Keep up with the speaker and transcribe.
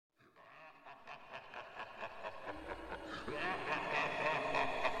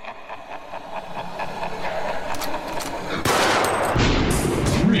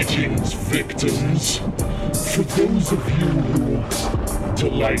victims, for those of you who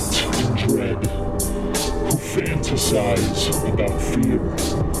delight in dread, who fantasize about fear,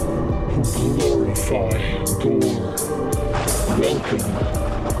 who glorify gore, welcome.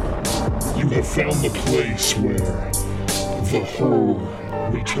 You have found the place where the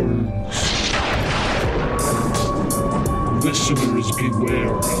horror returns. Listeners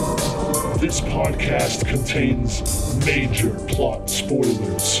beware. This podcast contains major plot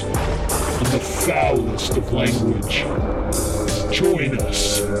spoilers and the foulest of language. Join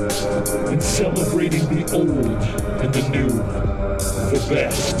us in celebrating the old and the new, the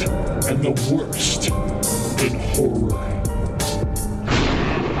best and the worst in horror.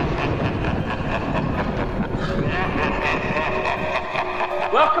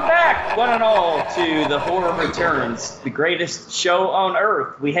 Welcome back, one and all, to The Horror Returns, the greatest show on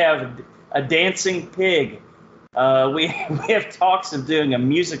earth. We have a dancing pig. We have talks of doing a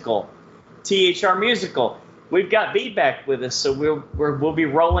musical, THR musical. We've got B back with us, so we'll be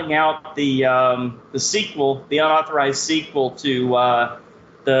rolling out the sequel, the unauthorized sequel to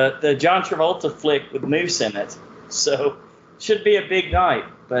the John Travolta flick with Moose in it. So should be a big night.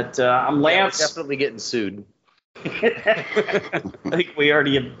 But I'm Lance. Yeah, we're definitely getting sued. I think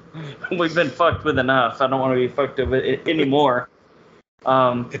we've been fucked with enough. I don't want to be fucked with it anymore.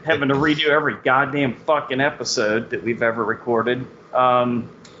 Having to redo every goddamn fucking episode that we've ever recorded.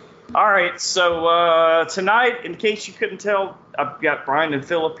 All right, so tonight, in case you couldn't tell, I've got Brian and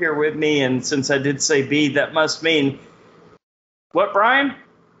Philip here with me, and since I did say B, that must mean what, Brian?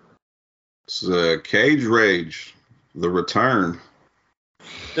 It's Cage Rage, The Return.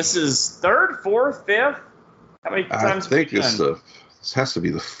 This is third, fourth, fifth? How many times? I think this has to be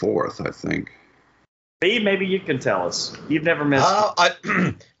the fourth, I think. B, maybe you can tell us. You've never missed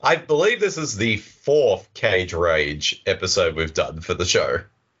I believe this is the fourth Cage Rage episode we've done for the show.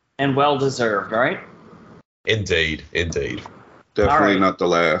 And well deserved, right? Indeed. Definitely right. not the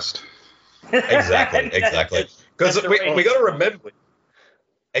last. Exactly. Because we got to remember.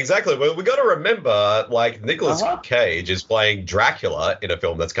 Exactly. Well, we got to remember, like, Nicolas Cage is playing Dracula in a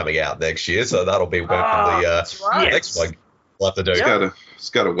film that's coming out next year, so that'll be the next one we'll have to do. It's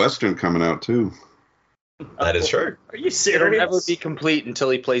got a Western coming out, too. That is true. Are you serious? It'll never be complete until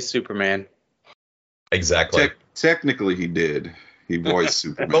he plays Superman. Exactly. Technically, he did. He voiced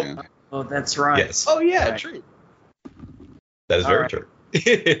Superman. Oh, that's right. Yes. Oh, yeah, right. true. That is very true.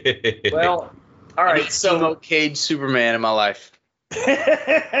 Well, all right. So, Cage Superman in my life.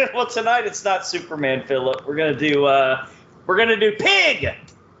 well, tonight it's not Superman, Philip. We're gonna do Pig,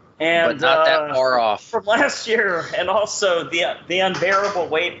 and but not that far off from last year, and also the unbearable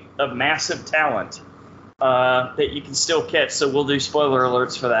weight of massive talent that you can still catch. So we'll do spoiler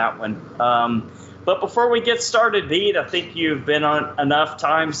alerts for that one. But before we get started, Bede, I think you've been on enough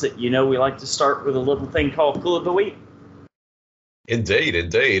times that you know we like to start with a little thing called Clue of the Week. Indeed.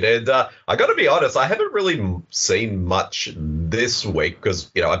 And I got to be honest, I haven't really seen much this week because,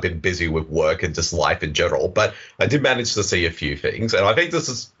 I've been busy with work and just life in general. But I did manage to see a few things. And I think this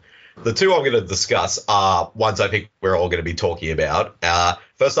is the two I'm going to discuss are ones I think we're all going to be talking about.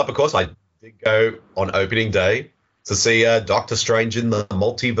 First up, of course, I did go on opening day to see Doctor Strange in the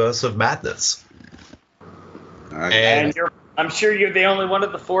Multiverse of Madness. And I'm sure you're the only one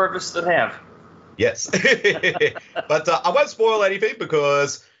of the four of us that have. Yes. But I won't spoil anything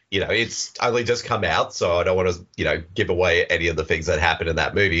because, it's only just come out, so I don't want to, give away any of the things that happen in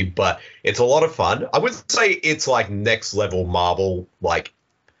that movie. But it's a lot of fun. I wouldn't say it's like next level Marvel, like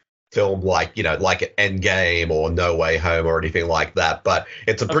film, like an Endgame or No Way Home or anything like that. But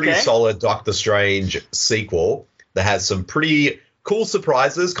it's a pretty solid Doctor Strange sequel that has some pretty cool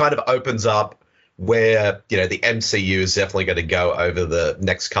surprises, kind of opens up where, the MCU is definitely going to go over the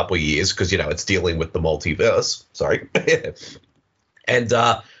next couple of years because, it's dealing with the multiverse. Sorry. And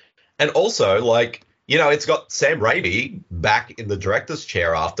also, it's got Sam Raimi back in the director's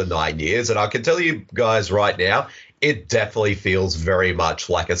chair after 9 years. And I can tell you guys right now, it definitely feels very much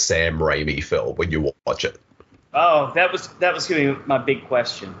like a Sam Raimi film when you watch it. Oh, that was going to be my big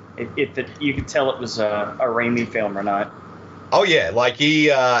question. If you could tell it was a Raimi film or not. Oh, yeah.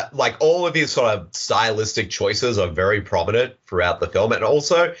 All of his sort of stylistic choices are very prominent throughout the film. And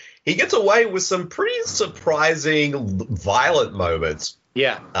also, he gets away with some pretty surprising violent moments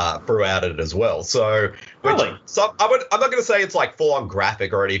throughout it as well. So, I'm not going to say it's like full-on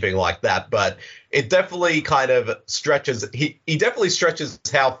graphic or anything like that, but it definitely kind of stretches. He definitely stretches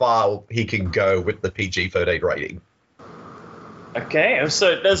how far he can go with the PG-13 rating. Okay, so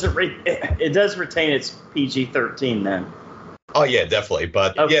it does retain its PG-13 then. Oh, yeah, definitely.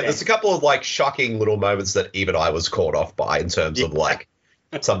 But, yeah, there's a couple of, shocking little moments that even I was caught off by in terms of,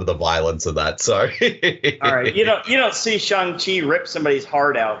 some of the violence of that. So, All right, you don't see Shang-Chi rip somebody's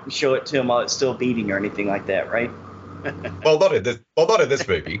heart out and show it to him while it's still beating or anything like that, right? not in this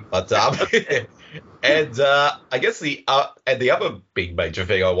movie, but and I guess the other big major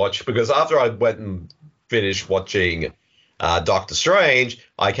thing I watched, because after I went and finished watching Doctor Strange,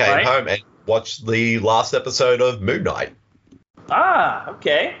 I came home and watched the last episode of Moon Knight. Ah,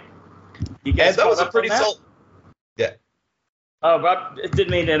 okay. You guys And that was a caught up pretty on that? solid. Yeah. Oh, Rob, didn't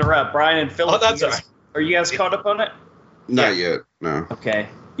mean to interrupt. Brian and Philip, that's you all guys- right. are you guys caught up on it? Not yet. No. Okay.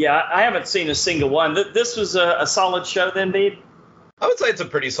 Yeah, I haven't seen a single one. This was a solid show then, Dave? I would say it's a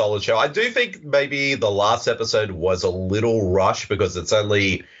pretty solid show. I do think maybe the last episode was a little rushed because it's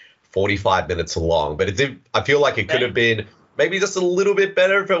only 45 minutes long, but I feel like it could have been maybe just a little bit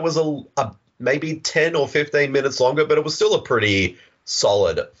better if it was a maybe 10 or 15 minutes longer, but it was still a pretty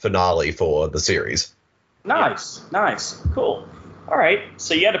solid finale for the series. Nice. Cool. All right.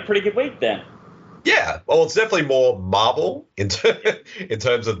 So you had a pretty good week then. Yeah, well, it's definitely more Marvel in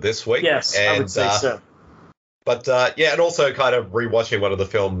terms of this week. Yes, I would say so. But yeah, and also kind of rewatching one of the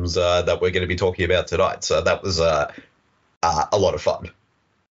films that we're going to be talking about tonight. So that was a lot of fun.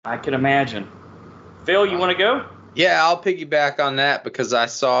 I can imagine. Phil, you want to go? Yeah, I'll piggyback on that because I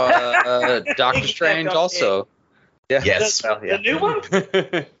saw Doctor Strange also. Yeah. Yes. The new one?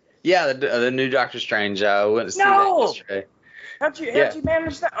 Yeah, the new Doctor Strange. I went to see that yesterday. How'd you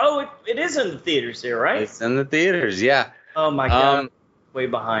manage that? Oh, it is in the theaters here, right? It's in the theaters, yeah. Oh my God, way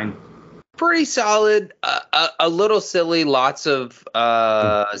behind. Pretty solid. A little silly. Lots of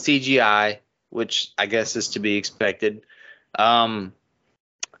CGI, which I guess is to be expected.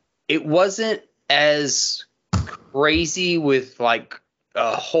 It wasn't as crazy with like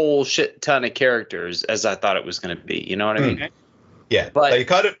a whole shit ton of characters as I thought it was going to be. You know what I mean? Yeah, but they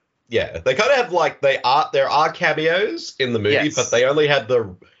kind of have like there are cameos in the movie, Yes. but they only had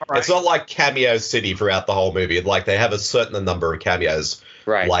Right. It's not like cameo city throughout the whole movie. Like they have a certain number of cameos,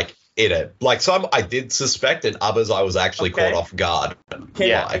 right. like in it. Like some I did suspect, and others I was actually caught off guard.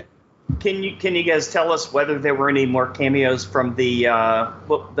 Can you guys tell us whether there were any more cameos from the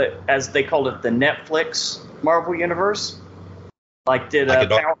as they called it, the Netflix Marvel universe? Like did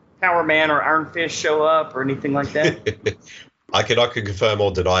Power Man or Iron Fist show up or anything like that? I cannot confirm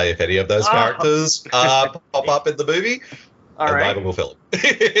or deny if any of those characters pop up in the movie. All right. Neither will Philip.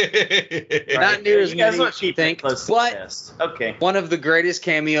 Not near as You guys many want as to you keep it think, close to the but vest. Okay. one of the greatest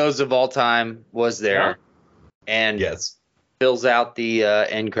cameos of all time was there, and Yes. fills out the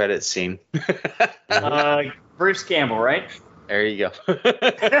end credits scene. Bruce Campbell, right? There you go.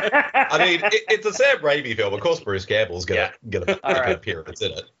 I mean, it's a Sam Raimi film. Of course, Bruce Campbell's gonna make an appearance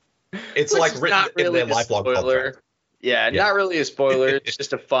in it. It's Which like is written not in really their a lifelong spoiler. contract. Yeah, not really a spoiler. It's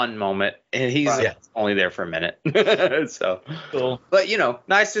just a fun moment, and he's only there for a minute. So Cool. But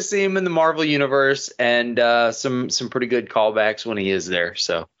nice to see him in the Marvel universe, and some pretty good callbacks when he is there.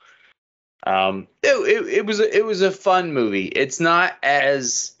 So it was a fun movie. It's not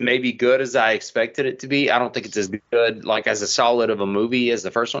as maybe good as I expected it to be. I don't think it's as good like as a solid of a movie as the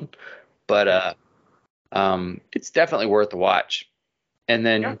first one, but it's definitely worth a watch. And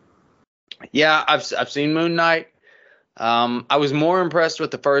then I've seen Moon Knight. I was more impressed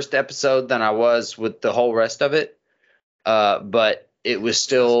with the first episode than I was with the whole rest of it. But it was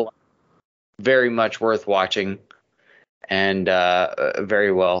still very much worth watching and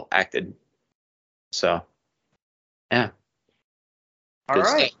very well acted. So, yeah. All Good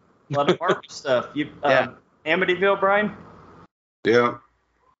right. stuff. A lot of Marvel stuff. Amityville, Brian? Yeah.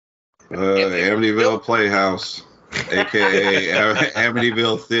 Amityville Playhouse, a.k.a.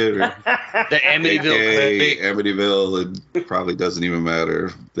 Amityville Theater, The a.k.a. Amityville. Amityville. It probably doesn't even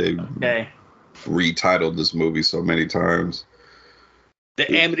matter. They retitled this movie so many times. The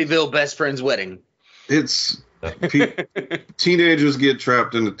Amityville Best Friend's Wedding. It's teenagers get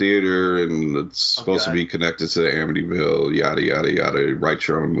trapped in the theater, and it's supposed to be connected to the Amityville, yada, yada, yada. Write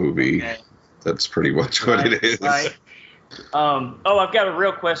your own movie. Okay. That's pretty much what it is. Right. I've got a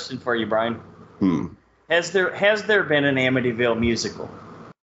real question for you, Brian. Has there been an Amityville musical?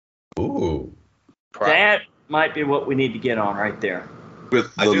 Ooh. That might be what we need to get on right there.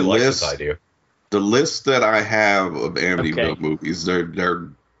 With I do like this idea. The list that I have of Amityville movies, there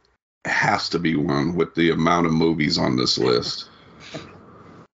has to be one with the amount of movies on this list.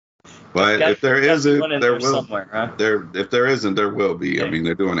 But if there isn't, there will. Somewhere, huh? If there isn't, there will be. Okay. I mean,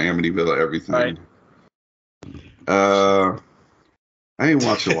 they're doing Amityville everything. Right. I ain't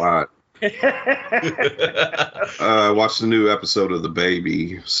watched a lot. I watched the new episode of The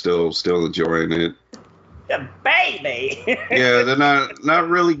Baby. Still enjoying it. The baby. Yeah, they're not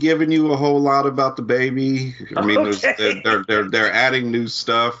really giving you a whole lot about the baby. I mean, Okay. they're adding new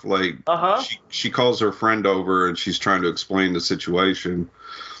stuff. Like Uh-huh. she calls her friend over and she's trying to explain the situation,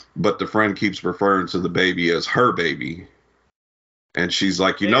 but the friend keeps referring to the baby as her baby. And she's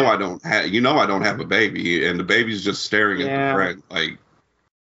like, I don't have a baby, and the baby's just staring at the friend. Like,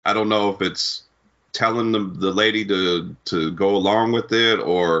 I don't know if it's telling the lady to go along with it,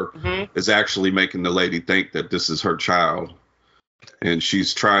 or is actually making the lady think that this is her child, and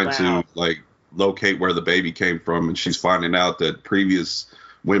she's trying to like locate where the baby came from, and she's finding out that previous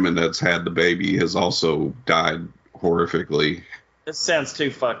women that's had the baby has also died horrifically. This sounds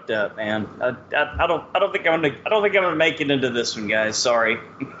too fucked up, man. I don't think I'm gonna make it into this one, guys. Sorry.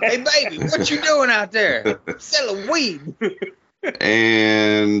 Hey, baby, what you doing out there? Selling weed.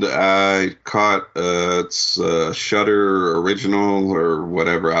 And I caught it's Shudder original or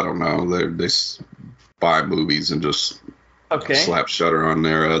whatever. I don't know. They buy movies and just slap Shudder on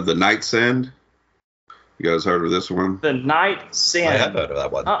there. The Night's End. You guys heard of this one? The Night's End. I have heard of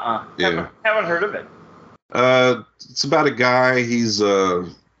that one. Yeah. Haven't heard of it. It's about a guy. He's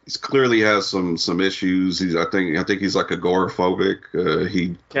clearly has some issues. I think he's like agoraphobic.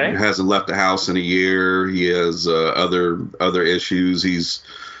 He hasn't left the house in a year. He has other issues. He's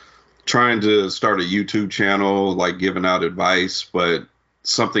trying to start a YouTube channel, like giving out advice, but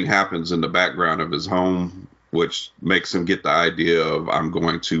something happens in the background of his home, which makes him get the idea of, I'm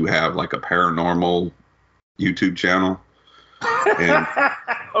going to have like a paranormal YouTube channel. And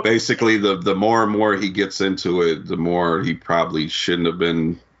basically the more and more he gets into it, the more he probably shouldn't have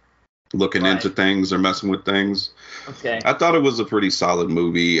been looking into things or messing with things. Okay. I thought it was a pretty solid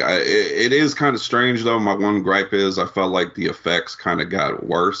movie. It is kind of strange, though. My one gripe is I felt like the effects kind of got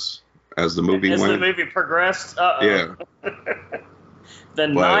worse as the movie went. As the movie progressed? Yeah.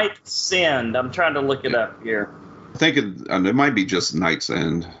 Night's End. I'm trying to look it up here. I think it might be just Night's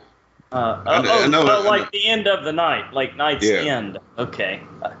End. I know, like the end of the night, like Night's End. Okay.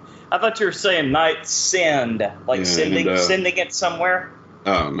 I thought you were saying Night's Send, like sending it somewhere.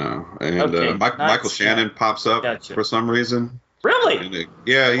 Oh, no. And Michael Shannon pops up for some reason. Really?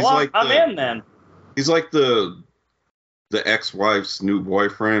 I'm in then. He's like the ex-wife's new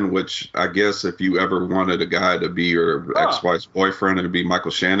boyfriend, which I guess if you ever wanted a guy to be your ex-wife's boyfriend, it'd be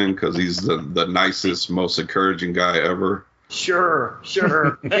Michael Shannon, because he's the nicest, most encouraging guy ever. Sure.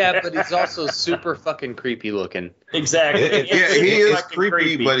 Yeah, but he's also super fucking creepy looking. Exactly. Yeah, he is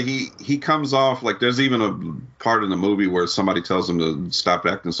creepy, but he comes off like, there's even a part in the movie where somebody tells him to stop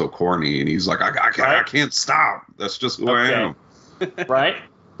acting so corny, and he's like, I can't stop. That's just who I am. Right.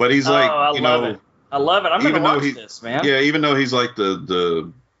 But he's like, I love it. I'm going to watch this, man. Yeah, even though he's like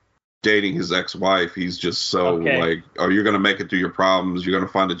the dating his ex-wife, he's just so like, oh, you're going to make it through your problems. You're going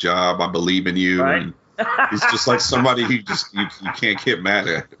to find a job. I believe in you. Right. And he's just like somebody you can't get mad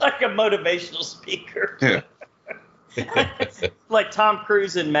at. Like a motivational speaker. Yeah. Like Tom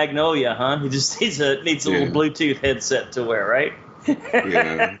Cruise in Magnolia, huh? He just needs a little Bluetooth headset to wear, right?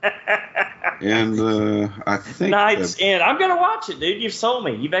 Yeah. And I think Night's End. I'm gonna watch it, dude. You've sold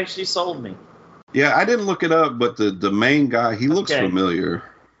me. You've actually sold me. Yeah, I didn't look it up, but the main guy, he looks familiar.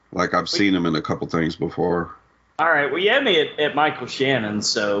 Like I've seen him in a couple things before. All right. Well, you had me at Michael Shannon,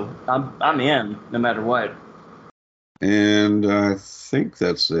 so I'm in no matter what. And I think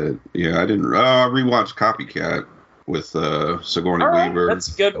that's it. Yeah, I didn't. I rewatched Copycat with Sigourney Weaver.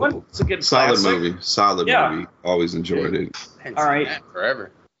 That's a good one. It's a good solid classic. movie. Solid movie. Always enjoyed it. All right.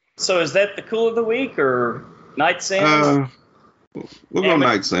 Forever. So is that the cool of the week or Night's End? We'll go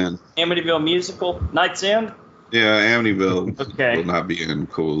Night's End. Amityville musical. Night's End. Yeah, Amityville will not be in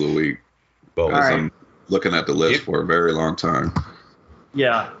cool of the week. Well, I'm looking at the list for a very long time.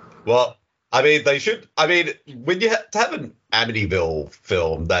 Yeah. Well, I mean, they should. I mean, when you have an Amityville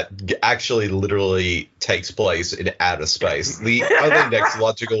film that actually literally takes place in outer space, the only next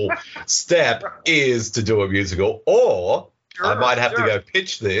logical step is to do a musical. Or I might have to go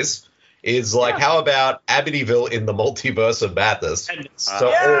pitch this. Is like, how about Amityville in the multiverse of madness?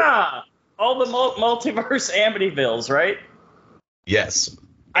 All the multiverse Amityvilles, right? Yes.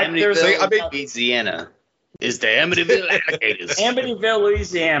 Amityville, Louisiana. Is the Amityville alligators. Amityville,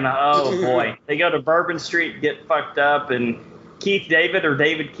 Louisiana. Oh, boy. They go to Bourbon Street, get fucked up, and Keith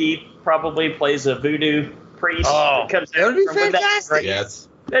David Keith probably plays a voodoo priest. Oh, that would be fantastic. Yes.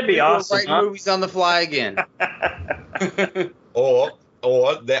 That'd be awesome. Write movies on the fly again. or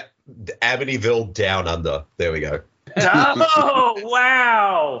the Amityville Down Under. There we go. Oh,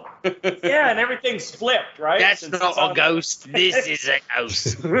 wow. Yeah, and everything's flipped, right? That's not a ghost. This is a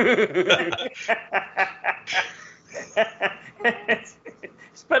ghost.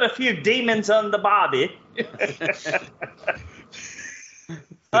 put a few demons on the body.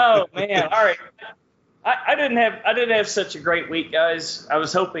 Oh man! All right. I didn't have such a great week, guys. I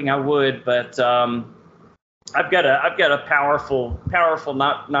was hoping I would, but I've got a powerful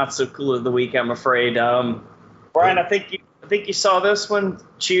not so cool of the week, I'm afraid. Brian, I think you saw this one,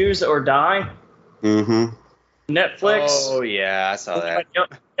 Choose or Die. Mm-hmm. Netflix. Oh yeah, I saw that.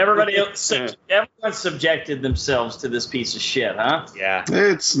 Everyone subjected themselves to this piece of shit, huh? Yeah.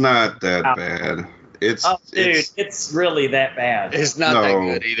 It's not that bad. It's really that bad. It's not that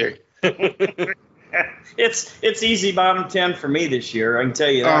good either. It's easy bottom 10 for me this year. I can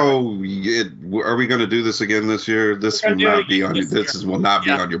tell you that. Are we going to do this again this year? This will not be on. Will not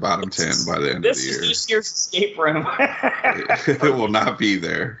be on your bottom 10 by the end of the year. This is this year's escape room. It will not be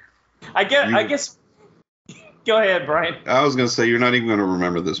there. I guess. Go ahead, Brian. I was going to say you're not even going to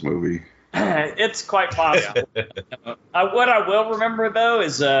remember this movie. It's quite possible. What I will remember though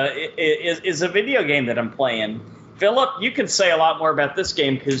is a video game that I'm playing. Philip, you can say a lot more about this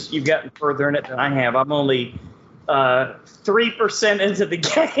game because you've gotten further in it than I have. I'm only 3% into the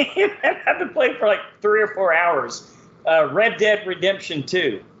game, and I've been playing for like 3 or 4 hours. Red Dead Redemption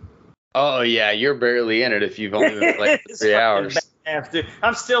 2. Oh yeah, you're barely in it if you've only been playing for 3 hours.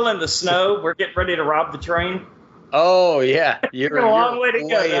 I'm still in the snow. We're getting ready to rob the train. Oh yeah, you're a long way to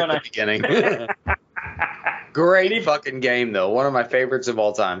go, at the beginning. Great fucking game though, one of my favorites of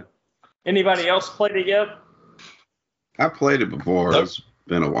all time. Anybody else played it yet? I played it before. Nope. It's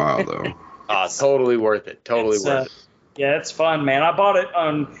been a while though. Totally worth it. Totally worth it. Yeah, it's fun, man. I bought it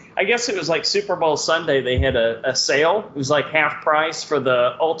on, I guess it was like Super Bowl Sunday. They had a sale. It was like half price for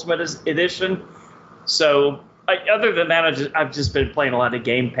the Ultimate Edition. So other than that, I've just been playing a lot of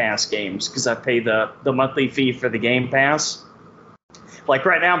Game Pass games because I pay the monthly fee for the Game Pass. Like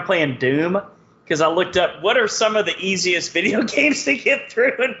right now I'm playing Doom because I looked up what are some of the easiest video games to get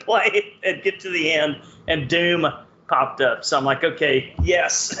through and play and get to the end, and Doom popped up. So I'm like, okay,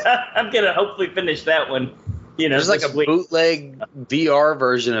 yes, I'm going to hopefully finish that one. There's like a bootleg VR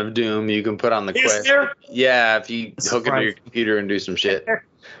version of Doom you can put on the Quest. There? Yeah, if you hook it to your computer and do some shit.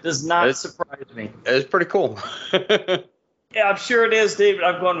 Does not surprise me. It's pretty cool. Yeah, I'm sure it is, David.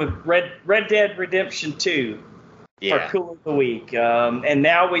 I'm going with Red Dead Redemption 2 for Cool of the Week. And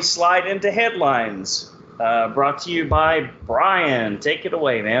now we slide into headlines. Brought to you by Brian. Take it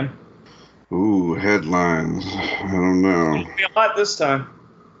away, man. Ooh, headlines. I don't know. It'll be a lot this time.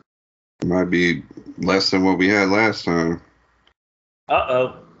 Might be less than what we had last time.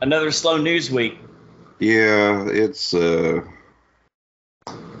 Uh-oh. Another slow news week. Yeah, it's I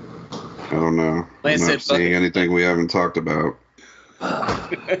don't know. I'm not seeing anything we haven't talked about.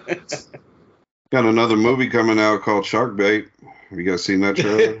 Got another movie coming out called Shark Bait. Have you guys seen that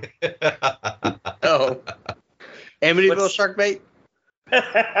trailer? Oh. Amityville Shark Bait?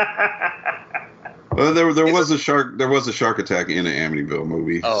 Well, there was a shark attack in an Amityville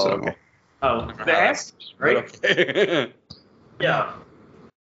movie. Oh, so. okay. Oh, that's right. Okay. Yeah.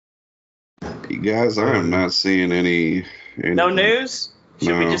 You guys, I am not seeing any no news?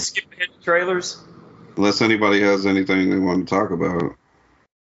 Should we just skip ahead to trailers? Unless anybody has anything they want to talk about.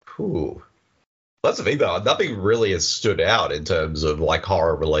 Ooh. That's the thing, though. Nothing really has stood out in terms of like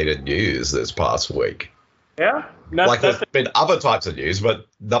horror-related news this past week. Yeah? There's been other types of news, but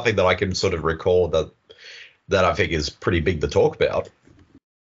nothing that I can sort of recall that I think is pretty big to talk about.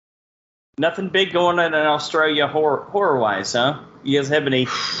 Nothing big going on in Australia horror-wise, huh? You guys have any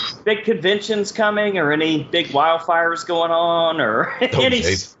big conventions coming or any big wildfires going on or any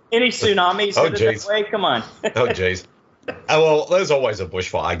tsunamis headed that way? Come on. Oh, jeez. Well, there's always a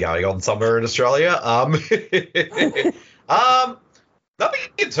bushfire going on somewhere in Australia. Nothing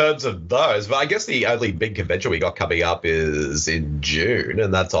in terms of those, but I guess the only big convention we got coming up is in June,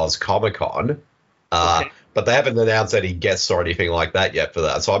 and that's Oz Comic-Con. Okay. But they haven't announced any guests or anything like that yet for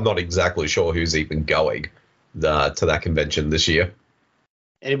that, so I'm not exactly sure who's even going to that convention this year.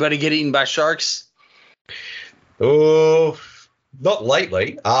 Anybody get eaten by sharks? Oh, not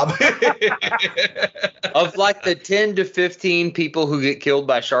lately. Of like the 10 to 15 people who get killed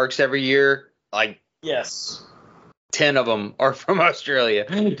by sharks every year, like yes, 10 of them are from Australia.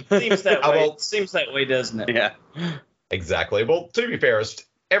 Seems that way. Seems that way, doesn't it? Yeah. Exactly. Well, to be fair,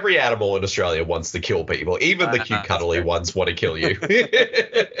 every animal in Australia wants to kill people. Even the cute, cuddly ones want to kill you.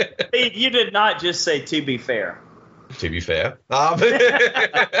 You did not just say to be fair. To be fair. You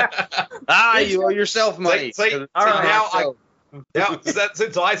owe yourself money. Since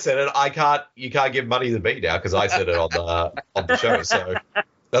I said it, you can't give money to me now because I said it on the show, so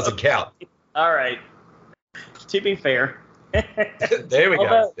doesn't count. All right. To be fair. There we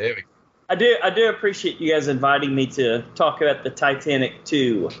go. I do appreciate you guys inviting me to talk about the Titanic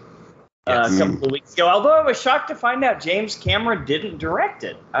 2 a couple of weeks ago. Although I was shocked to find out James Cameron didn't direct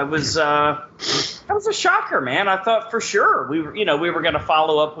it. That was a shocker, man. I thought for sure we were going to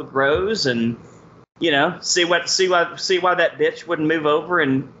follow up with Rose and see why that bitch wouldn't move over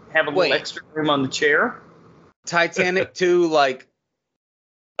and have a little extra room on the chair. Titanic 2, like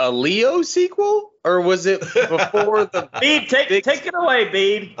a Leo sequel? Or was it before the Bede, take it away,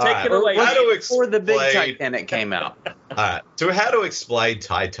 Bede. Take it away. Before the big Titanic came out. All right. So how to explain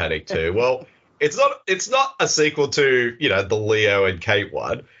Titanic 2? Well, it's not a sequel to, the Leo and Kate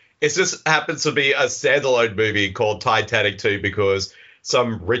one. It just happens to be a standalone movie called Titanic 2 because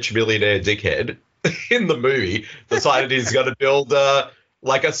some rich millionaire dickhead in the movie decided he's going to build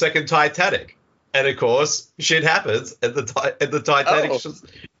like a second Titanic. And of course, shit happens, and the Titanic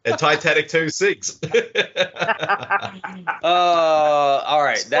and Titanic 2 sinks. All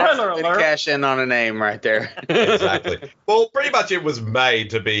right, that's Spoiler the cash in on a name right there. Exactly. Well, pretty much it was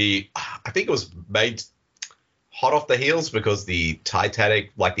made to be. I think it was made hot off the heels because the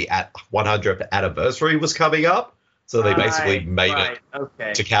Titanic, like the 100th anniversary, was coming up, so they basically made it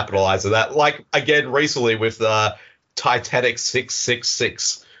to capitalize on that. Like again, recently with the Titanic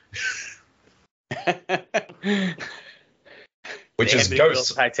 666. Which is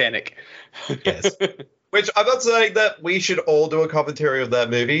Ghost Titanic. Yes. Which I'm not saying that we should all do a commentary of that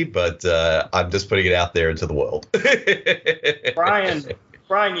movie, but I'm just putting it out there into the world. Brian,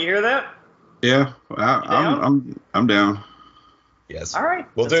 you hear that? Yeah, I'm down. Yes. All right.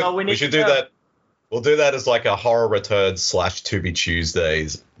 We should do that. We'll do that as like a horror returns / To Be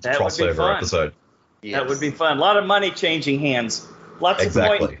Tuesdays crossover episode. Yes. That would be fun. A lot of money changing hands. Lots of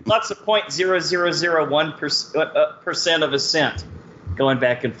 0.0001% of a cent going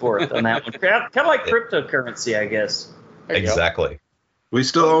back and forth on that one. Kind of like cryptocurrency, I guess. Exactly. We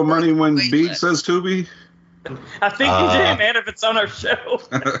still owe money when Bede says Tubi? I think you do, man, if it's on our show.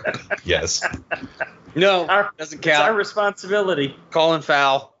 Yes. No, doesn't count. It's our responsibility. Calling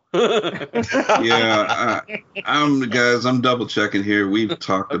foul. Yeah, I'm double checking here. We've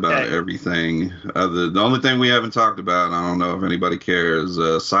talked about everything. The only thing we haven't talked about, I don't know if anybody cares,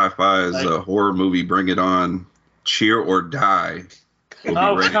 Sci-Fi's horror movie Bring It On, Cheer or Die,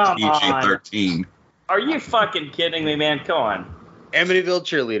 will be rated PG-13. Are you fucking kidding me, man? Come on. Amityville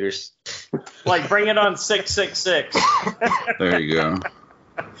cheerleaders. Like Bring It On 666. There you go.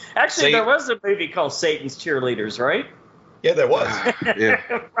 Actually, there was a movie called Satan's Cheerleaders, right? Yeah, there was. Yeah.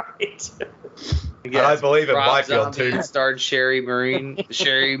 Right. I believe it might be on two. Starred Sherry Moon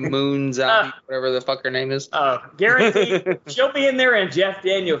Zombie, whatever the fuck her name is. Guaranteed. She'll be in there, and Jeff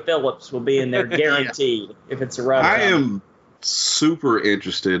Daniel Phillips will be in there, guaranteed, if it's a Rob Zombie. I am super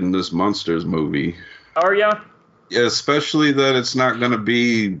interested in this Monsters movie. Are you? Yeah, especially that it's not going to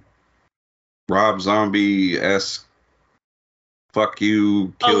be Rob Zombie-esque, fuck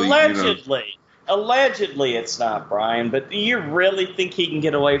you, kill Allegedly. Allegedly, it's not, Brian. But do you really think he can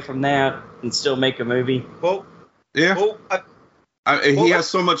get away from that and still make a movie? Well, yeah. Well, he has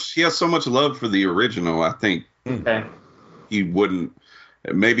so much love for the original. I think he wouldn't.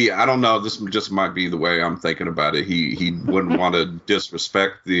 Maybe, I don't know. This just might be the way I'm thinking about it. He wouldn't want to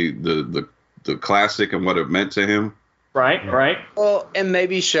disrespect the classic and what it meant to him. Right. Well, and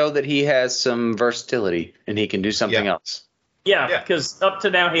maybe show that he has some versatility and he can do something else. Yeah, because up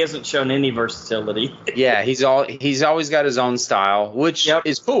to now he hasn't shown any versatility. Yeah, he's always got his own style, which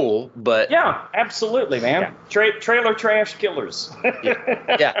is cool. But yeah, absolutely, man. Yeah. Trailer trash killers.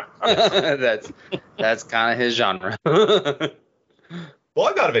 yeah. that's kind of his genre. Well,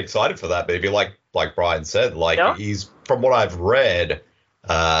 I'm kind of excited for that movie. Like Brian said, he's, from what I've read,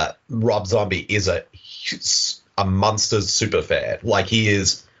 Rob Zombie is a Monsters super fan. Like, he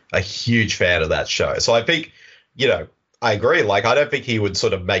is a huge fan of that show. So I think, I agree. Like, I don't think he would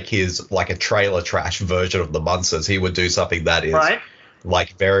sort of make his, like, a trailer trash version of the Munsters. He would do something that is,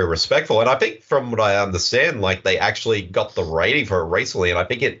 like, very respectful. And I think, from what I understand, like, they actually got the rating for it recently, and I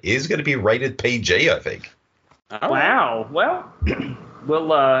think it is going to be rated PG, I think. Wow. Well,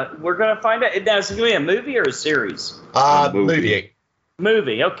 we're going to find out. Now, is it going to be a movie or a series? Movie.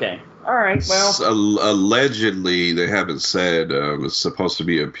 Movie, okay. All right, well. Allegedly, they haven't said, it's supposed to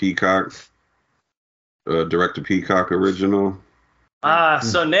be a Peacock. Direct-to-Peacock original.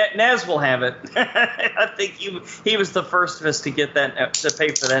 So Naz will have it. I think he was the first of us to get that to pay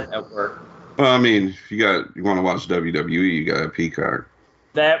for that network. Well, I mean, if you want to watch WWE, you got a Peacock.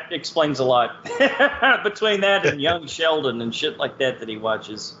 That explains a lot. Between that and Young Sheldon and shit like that he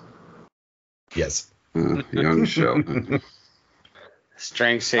watches. Yes. Young Sheldon.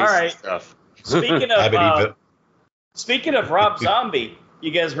 Strange stuff. Speaking of Rob Zombie,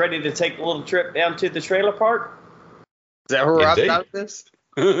 You guys ready to take a little trip down to the trailer park? Is that where we're Indeed. about this?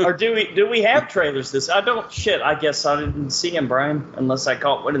 Or do we have trailers this? I don't. Shit, I guess I didn't see him, Brian, unless I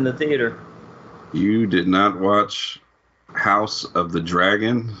caught one in the theater. You did not watch House of the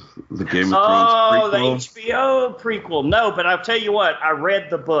Dragon, the Game of Thrones prequel? Oh, the HBO prequel. No, but I'll tell you what. I read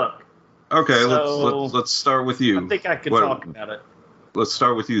the book. Okay, So, let's start with you. I think I could talk about it. Let's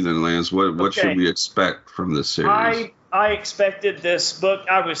start with you then, Lance. What should we expect from this series? I expected this book.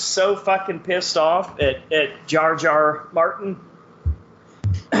 I was so fucking pissed off at Jar Jar Martin,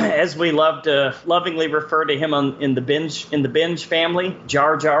 as we love to lovingly refer to him in the binge family,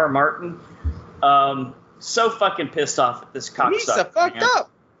 Jar Jar Martin. So fucking pissed off at this cocksucker. He's so fucked up.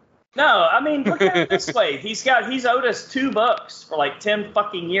 No, I mean, look at it this way. He's owed us 2 books for like 10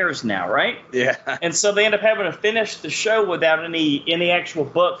 fucking years now, right? Yeah. And so they end up having to finish the show without any actual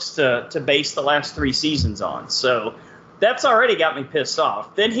books to base the last 3 seasons on. So that's already got me pissed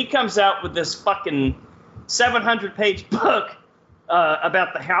off. Then he comes out with this fucking 700-page book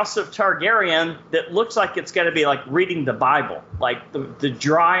about the House of Targaryen that looks like it's going to be like reading the Bible, like the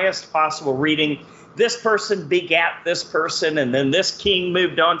driest possible reading. This person begat this person, and then this king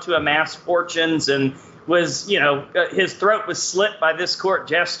moved on to amass fortunes and was, his throat was slit by this court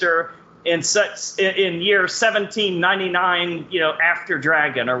jester in year 1799, after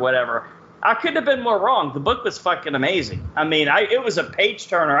Dragon or whatever. I couldn't have been more wrong. The book was fucking amazing. I mean, it was a page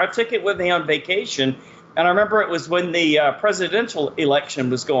turner. I took it with me on vacation, and I remember it was when the presidential election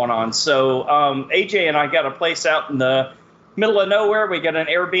was going on. So AJ and I got a place out in the middle of nowhere. We got an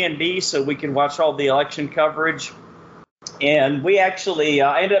Airbnb so we can watch all the election coverage. And we actually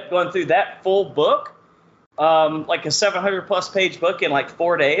ended up going through that full book, like a 700-plus page book in like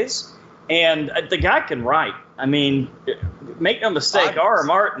 4 days. And the guy can write. I mean, make no mistake, R.R.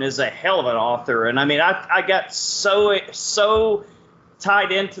 Martin is a hell of an author. And I mean, I got so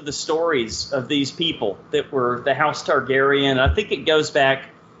tied into the stories of these people that were the House Targaryen. I think it goes back.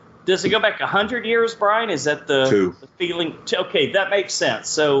 Does it go back 100 years, Brian? Is that the feeling? Okay, that makes sense.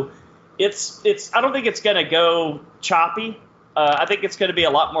 So it's. I don't think it's going to go choppy. I think it's going to be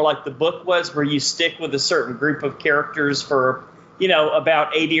a lot more like the book was, where you stick with a certain group of characters for,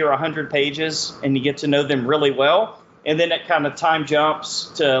 about 80 or 100 pages, and you get to know them really well. And then it kind of time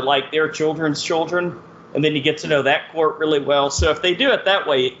jumps to like their children's children, and then you get to know that court really well. So if they do it that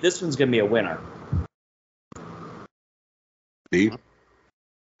way, this one's going to be a winner. Steve?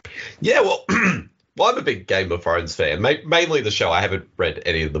 Yeah, well, I'm a big Game of Thrones fan. Mainly the show. I haven't read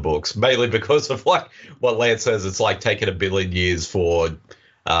any of the books, mainly because of like what Lance says. It's like taking a billion years for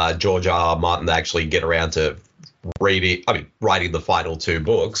George R.R. Martin to actually get around to writing the final 2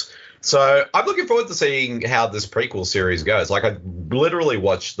 books. So I'm looking forward to seeing how this prequel series goes. Like, I literally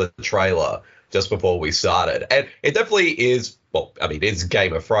watched the trailer just before we started, and it definitely is. Well, I mean, it's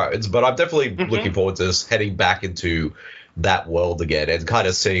Game of Thrones, but I'm definitely looking forward to just heading back into that world again and kind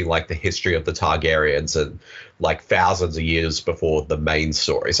of seeing like the history of the Targaryens and like thousands of years before the main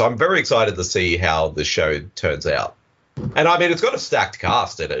story. So I'm very excited to see how the show turns out. And I mean, it's got a stacked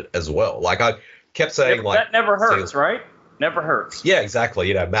cast in it as well. Like I kept saying, like that never hurts, right? Never hurts. Yeah,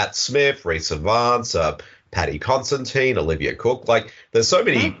 exactly. Matt Smith, Rhys Evans, Paddy Constantine, Olivia Cook. Like there's so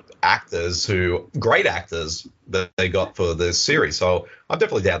many great actors that they got for this series. So I'm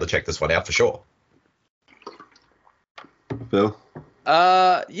definitely down to check this one out for sure. Phil?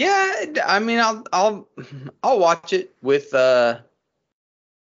 Yeah, I mean, I'll watch it with the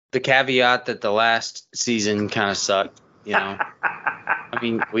caveat that the last season kind of sucked. I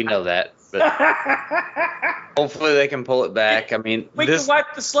mean, we know that, but hopefully they can pull it back. I mean, we can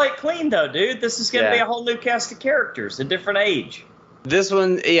wipe the slate clean, though, dude. This is going to be a whole new cast of characters, a different age. This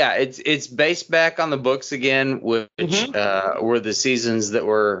one, yeah, it's based back on the books again, which were the seasons that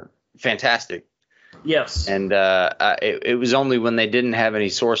were fantastic. Yes. And it was only when they didn't have any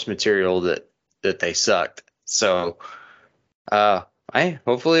source material that they sucked. So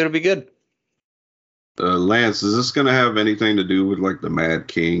hopefully it'll be good. Lance, is this going to have anything to do with like the Mad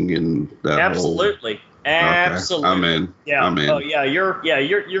King and that Absolutely. Absolutely. Okay. I'm in. Yeah. I'm in. Oh yeah, you're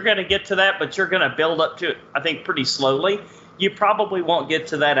going to get to that, but you're going to build up to it, I think, pretty slowly. You probably won't get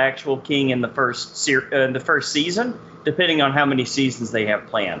to that actual king in the first season, depending on how many seasons they have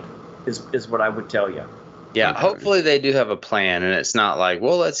planned. Is what I would tell you. Yeah, hopefully they do have a plan, and it's not like,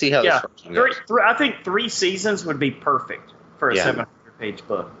 well, let's see how this first one goes. I think 3 seasons would be perfect for a 700-page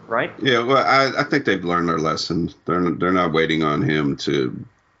book, right? Yeah, well, I think they've learned their lesson. They're not waiting on him to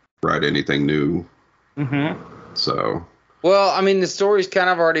write anything new. Mm-hmm. So. Well, I mean, the story's kind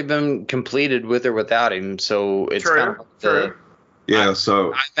of already been completed with or without him, so it's kind of true. Yeah,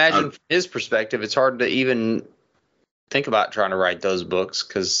 so I imagine from his perspective, it's hard to even think about trying to write those books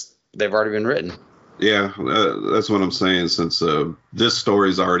because they've already been written. Yeah, that's what I'm saying. Since this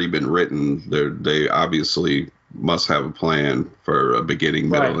story's already been written, they obviously must have a plan for a beginning,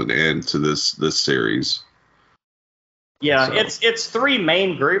 middle, and end to this series. Yeah, so. It's three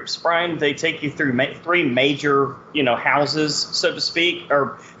main groups, Brian. They take you through three major, houses, so to speak,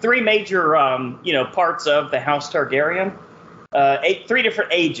 or three major, parts of the House Targaryen. Three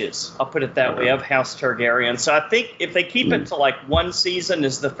different ages, I'll put it that way, of House Targaryen. So I think if they keep it to like one season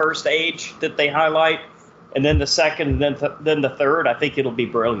is the first age that they highlight, and then the second, and then the third, I think it'll be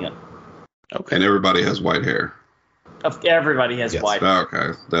brilliant. Okay. And everybody has white hair. Everybody has white hair.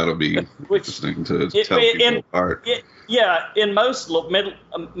 Okay, that'll be interesting to tell people apart. In most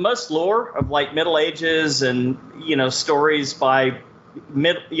lore of like Middle Ages and stories by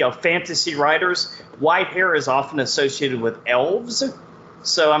fantasy writers, white hair is often associated with elves.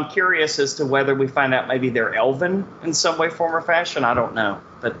 So I'm curious as to whether we find out maybe they're elven in some way, form, or fashion. I don't know,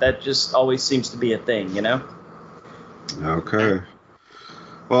 but that just always seems to be a thing, Okay.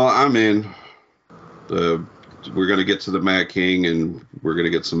 Well, I'm in. We're gonna get to the Mad King, and we're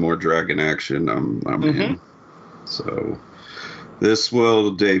gonna get some more dragon action. I'm in. So this will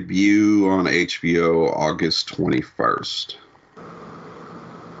debut on HBO August 21st.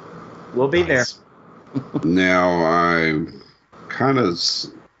 We'll be there. Now, I'm kind of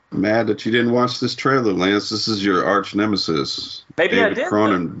mad that you didn't watch this trailer, Lance. This is your arch nemesis. Maybe David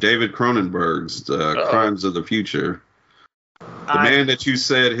I did. David Cronenberg's Crimes of the Future. The man that you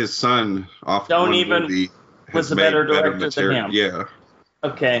said his son off don't even movie was a better director than him. Yeah.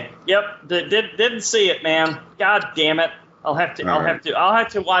 Okay. Yep. Didn't see it, man. God damn it. I'll have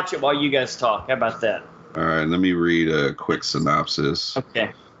to watch it while you guys talk. How about that? All right. Let me read a quick synopsis.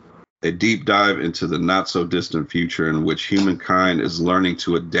 Okay. A deep dive into the not-so-distant future in which humankind is learning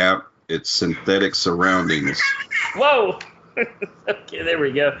to adapt its synthetic surroundings. Whoa! Okay, there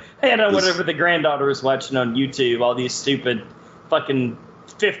we go. Hey, I know whatever the granddaughter is watching on YouTube, all these stupid fucking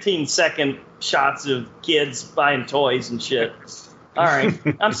 15-second shots of kids buying toys and shit. All right.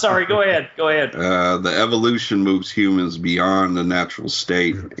 I'm sorry. Go ahead. The evolution moves humans beyond the natural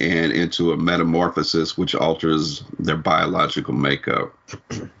state and into a metamorphosis which alters their biological makeup.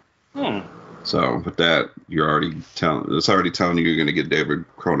 So with that, it's already telling you you're going to get David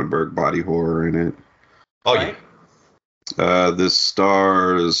Cronenberg body horror in it. Oh, right. Yeah. This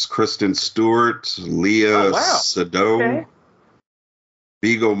stars Kristen Stewart, Leah Sado,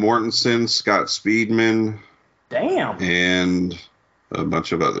 Viggo Mortensen, Scott Speedman. Damn. And a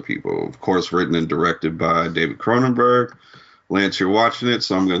bunch of other people. Of course, written and directed by David Cronenberg. Lance, you're watching it,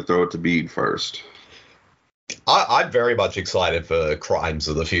 so I'm going to throw it to Bede first. I'm very much excited for Crimes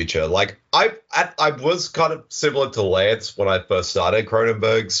of the Future. Like, I was kind of similar to Lance when I first started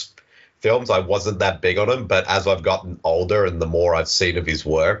Cronenberg's films. I wasn't that big on him, but as I've gotten older and the more I've seen of his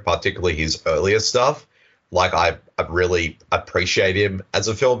work, particularly his earlier stuff, like I really appreciate him as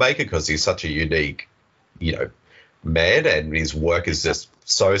a filmmaker because he's such a unique, man, and his work is just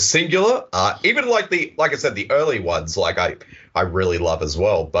so singular. Even like I said, the early ones, like I really love as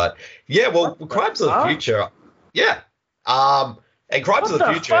well. But yeah, well, Crimes of the Future. Yeah. And Crimes of the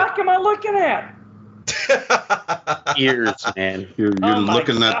Future. What the fuck am I looking at? Ears, man. You're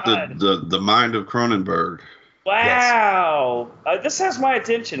looking at the mind of Cronenberg. Wow. Yes. This has my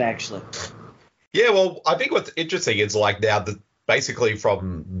attention, actually. Yeah, well, I think what's interesting is like now basically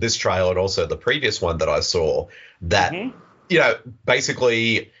from this trailer and also the previous one that I saw that,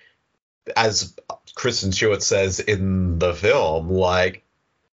 basically as Kristen Stewart says in the film, like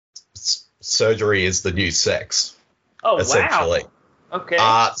surgery is the new sex. Oh, essentially. Wow. Okay.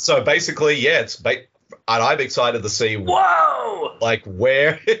 So basically, yeah, and I'm excited to see. Whoa! Like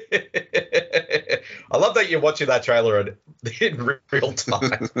where. I love that you're watching that trailer in real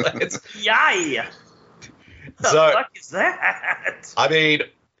time. Yay! The fuck is that? I mean,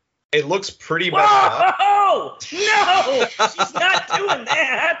 it looks pretty messed up. Oh no! She's not doing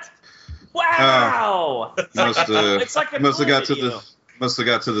that. Wow! Must have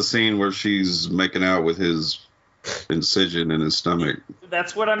got to the scene where she's making out with his incision in his stomach.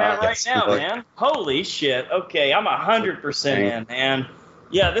 That's what I'm at right now, man. Holy shit. Okay, I'm 100% in, man.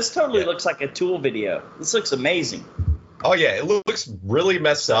 Yeah, this totally looks like a Tool video. This looks amazing. Oh, yeah, it looks really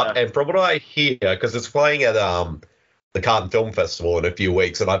messed up. And from what I hear, because it's playing at the Cannes Film Festival in a few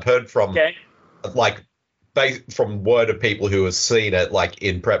weeks, and I've heard from, from word of people who have seen it, like,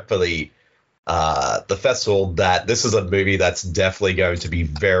 in prep for the festival, that this is a movie that's definitely going to be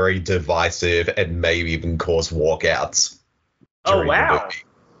very divisive and maybe even cause walkouts. Oh, wow.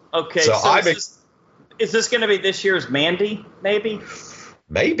 Okay, so is this going to be this year's Mandy, maybe?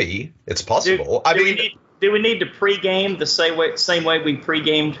 Maybe. It's possible. Do we Do we need to pregame the same way we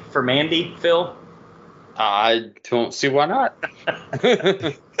pregamed for Mandy, Phil? I don't see why not.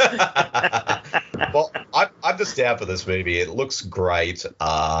 Well, I'm just down for this movie. It looks great,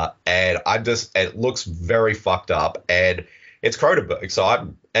 and it looks very fucked up, and it's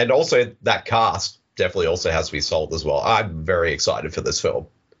Cronenberg. And also that cast definitely also has to be sold as well. I'm very excited for this film.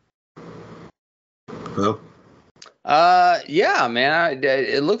 Well, yeah, man,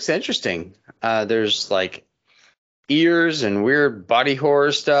 it looks interesting. There's like ears and weird body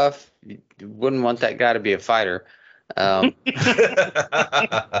horror stuff. You wouldn't want that guy to be a fighter. Yeah,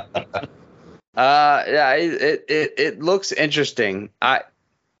 it looks interesting. I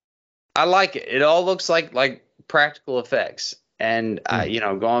like it. It all looks like practical effects. And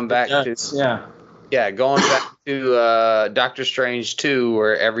going back to Doctor Strange 2,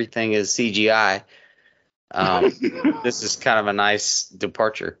 where everything is CGI. This is kind of a nice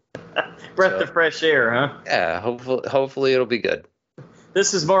departure. Breath of fresh air, huh? Yeah, hopefully it'll be good.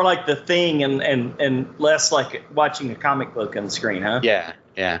 This is more like The Thing and less like watching a comic book on the screen, huh? Yeah.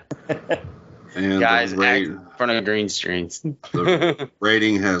 And guys act in front of green screens. The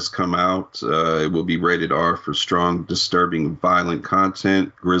rating has come out. It will be rated R for strong, disturbing, violent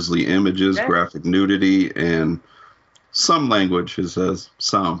content, grisly images, graphic nudity, and some language. It says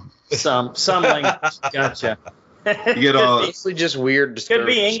some. Some language. Gotcha. You get all basically just weird. Could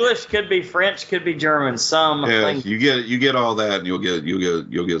be English, could be French, could be German. Some. Yeah, language. you get all that, and you'll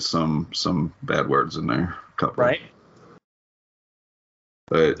get some bad words in there. A couple. Right.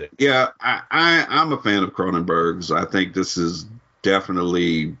 But yeah, I'm a fan of Cronenberg's. I think this is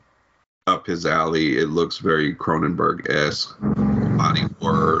definitely up his alley. It looks very Cronenberg-esque, body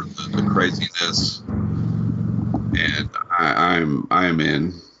horror, the craziness, and I'm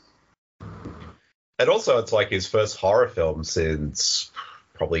in. And also, it's like his first horror film since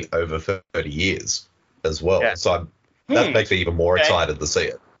probably over 30 years as well. Yeah. So that makes me even more excited to see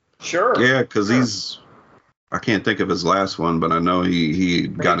it. Sure. Yeah, because I can't think of his last one, but I know he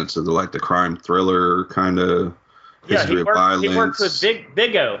got into the crime thriller kind of history of violence. He worked with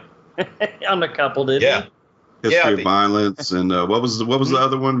Big O on a couple, didn't he? History of violence, and what was the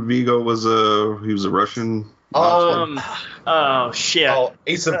other one? Vigo was he was a Russian. Oh shit! Oh,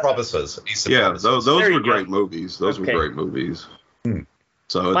 Eastern Promises. Those were great movies. Those were great movies.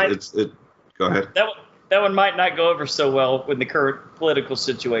 So it. Go ahead. That one might not go over so well with the current political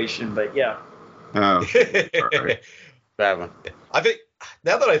situation, but yeah. Oh, all right. Bad one. I think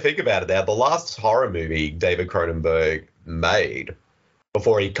now that I think about it, the last horror movie David Cronenberg made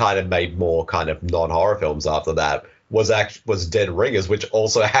before he kind of made more kind of non-horror films after that was Dead Ringers, which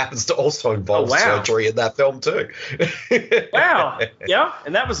also happens to also involve surgery in that film too. Wow. Yeah,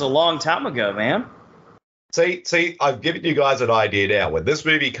 and that was a long time ago, man. See, I've given you guys an idea now. When this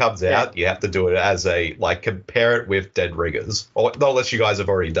movie comes out, you have to do it as compare it with Dead Ringers. Or not unless you guys have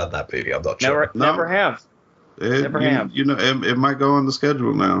already done that movie. I'm not sure. Never have. You know, it might go on the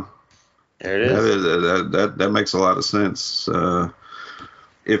schedule now. There it is. That makes a lot of sense.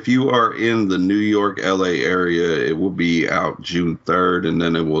 If you are in the New York, LA area, it will be out June 3rd, and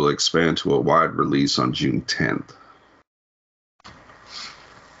then it will expand to a wide release on June 10th.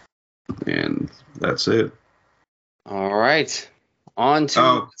 And that's it. All right. On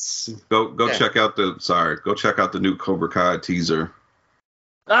to go check out the new Cobra Kai teaser.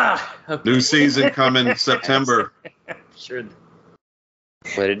 Okay. New season coming September. Sure.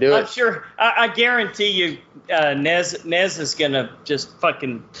 Way to do it. I'm sure. I guarantee you, Nez is gonna just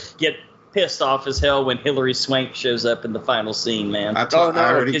fucking get pissed off as hell when Hilary Swank shows up in the final scene, man. I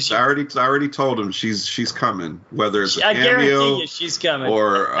already told him she's coming. Whether it's a cameo, guarantee you she's coming,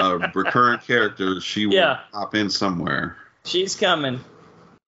 or a recurrent character, she will pop in somewhere. She's coming.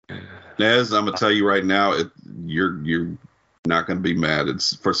 Nez, I'm gonna tell you right now, you're not gonna be mad.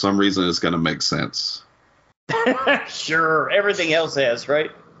 It's for some reason it's gonna make sense. Sure, everything else has,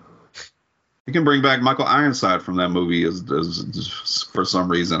 right? You can bring back Michael Ironside from that movie as for some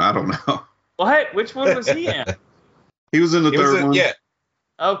reason. I don't know. What? Which one was he in? He was in the third one. Yeah.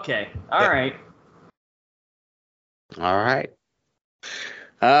 Okay. All right. All right.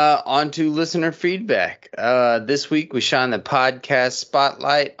 On to listener feedback. This week we shine the podcast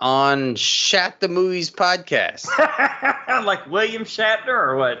spotlight on Shat the Movies podcast. Like William Shatner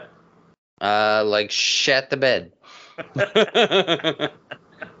or what? Like shat the bed.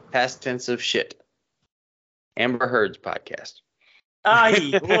 Past tense of shit. Amber Heard's podcast.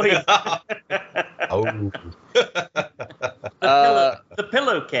 Aye, boy. The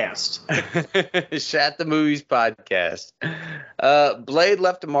Pillow Cast. Shat the Movies podcast. Blade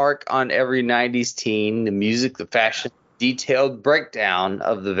left a mark on every 90s teen. The music, the fashion, detailed breakdown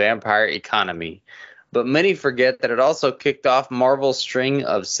of the vampire economy. but many forget that it also kicked off Marvel's string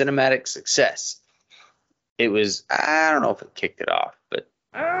of cinematic success. It was, I don't know if it kicked it off, but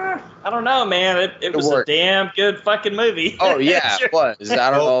I don't know, man. It was a damn good fucking movie. Oh, yeah, Sure. it was.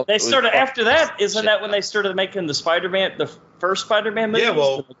 I don't know. They started after that. Isn't that when they started making the Spider-Man, the first Spider-Man movie? Yeah,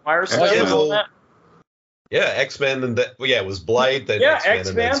 well, the McGuire stuff and all that? Yeah, X-Men, and it was Blade, then X-Men,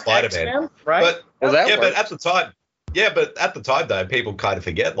 and then Spider-Man. X-Men, right? But at the time, though, people kind of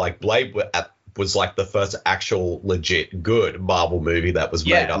forget, like, Blade was like the first actual legit good Marvel movie that was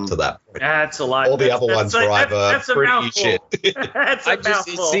made up to that point. That's a lot. All the other ones were either pretty shit.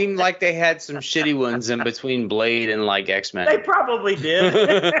 It seemed like they had some shitty ones in between Blade and like X-Men. They probably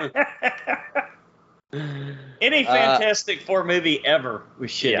did. Any Fantastic Four movie ever was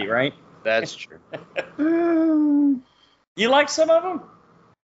shitty, right? That's true. You like some of them?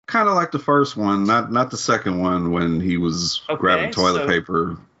 Kind of like the first one, not the second one when he was grabbing toilet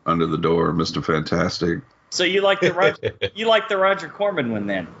paper under the door, Mr. Fantastic. So you like the Roger Corman one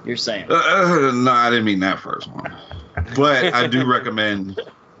then? You're saying? No, I didn't mean that first one. But I do recommend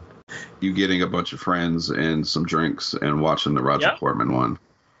you getting a bunch of friends and some drinks and watching the Roger Corman one.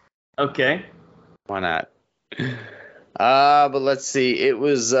 Okay. Why not? But let's see. It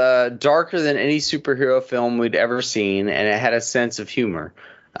was darker than any superhero film we'd ever seen, and it had a sense of humor,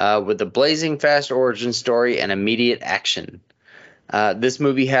 with a blazing fast origin story and immediate action. This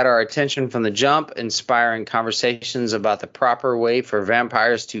movie had our attention from the jump, inspiring conversations about the proper way for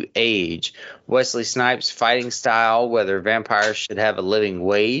vampires to age, Wesley Snipes' fighting style, whether vampires should have a living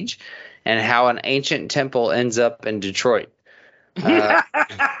wage, and how an ancient temple ends up in Detroit.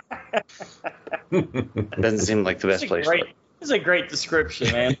 Doesn't seem like the best place for it. This is a great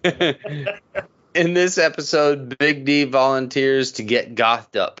description, man. In this episode, Big D volunteers to get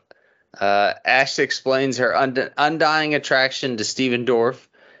gothed up. Ash explains her undying attraction to Stephen Dorff,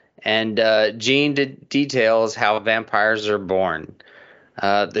 and Jean details how vampires are born.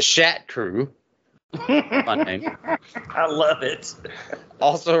 The Shat Crew, fun name, I love it,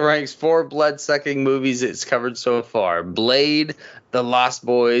 also ranks 4 blood-sucking movies it's covered so far: Blade, The Lost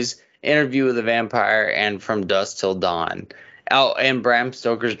Boys, Interview with a Vampire, and From Dusk Till Dawn. Oh, and Bram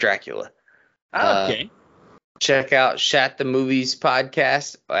Stoker's Dracula. Okay. Check out Shat the Movies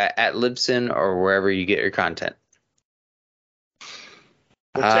podcast at Libsyn or wherever you get your content.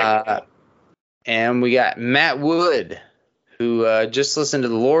 And we got Matt Wood, who just listened to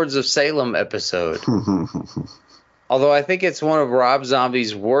the Lords of Salem episode. Although I think it's one of Rob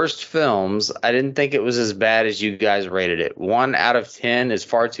Zombie's worst films, I didn't think it was as bad as you guys rated it. 1 out of 10 is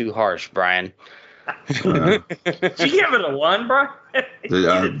far too harsh, Brian. Did you give it a 1, bro?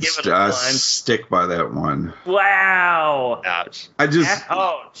 I stick by that 1. Wow. Ouch.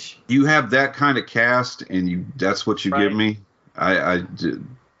 Ouch. You have that kind of cast, and that's what you give me. I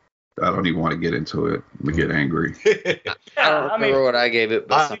don't even want to get into it. I get angry. I don't remember what I gave it,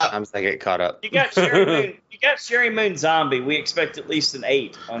 but sometimes I get caught up. You got Sherry Moon. You got Sherry Moon Zombie. We expect at least an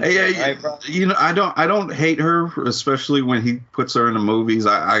 8. Right, bro? You know, I don't hate her, especially when he puts her in the movies.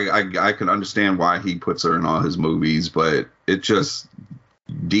 I can understand why he puts her in all his movies, but it just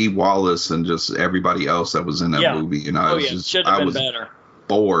Dee Wallace and just everybody else that was in that movie. You know, I was better.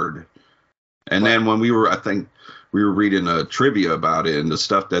 Bored. And then when I think we were reading a trivia about it and the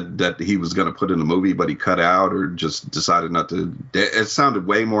stuff that he was going to put in the movie, but he cut out or just decided not to. It sounded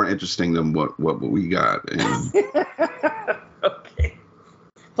way more interesting than what we got. And okay.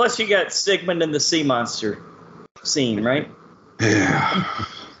 Plus, you got Sigmund and the Sea Monster scene, right? Yeah.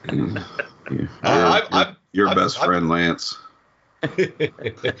 Your best friend, Lance. I'm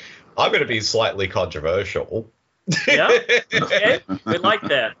going to be slightly controversial. Yeah. Okay. We like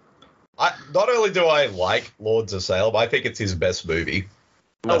that. Not only do I like Lords of Salem, I think it's his best movie.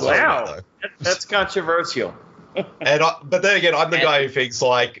 Oh, wow. That's controversial. But then again, I'm the guy who thinks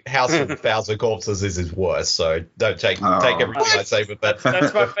like House of 1,000 Corpses is his worst, so don't take everything I say with that.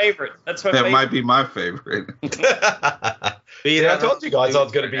 That's my favorite. That might be my favorite. See, I told you guys I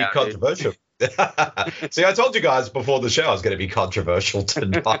was going to be controversial. See, I told you guys before the show I was going to be controversial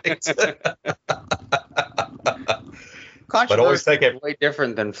tonight. Controversy is way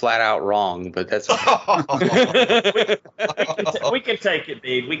different than flat out wrong, but that's okay. we can take it,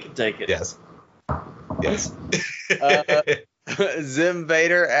 Dave. We can take it. Yes. Zim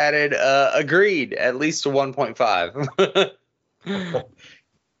Vader added, agreed, at least a 1.5.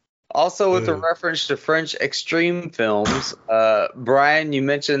 Also, with a reference to French extreme films, Brian, you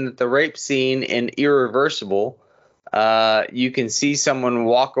mentioned that the rape scene in Irreversible, you can see someone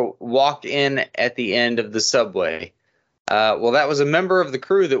walk in at the end of the subway. Well, that was a member of the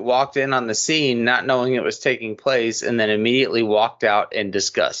crew that walked in on the scene, not knowing it was taking place, and then immediately walked out in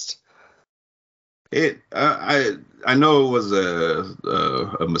disgust. I know it was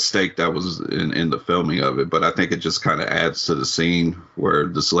a mistake that was in the filming of it, but I think it just kind of adds to the scene where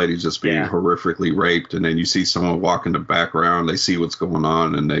this lady's just being horrifically raped, and then you see someone walk in the background, they see what's going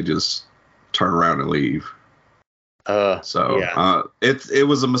on, and they just turn around and leave. It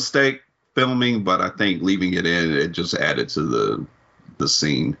was a mistake filming, but I think leaving it in, it just added to the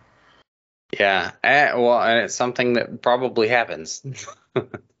scene. Yeah, and it's something that probably happens.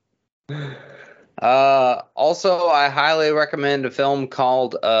 Also, I highly recommend a film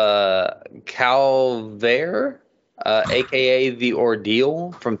called Calvaire, aka The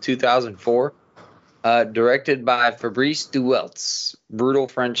Ordeal, from 2004, directed by Fabrice Dueltz. Brutal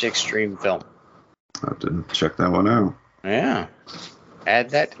French extreme film. I have to check that one out. Yeah,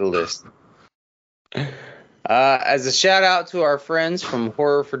 add that to the list. As a shout out to our friends from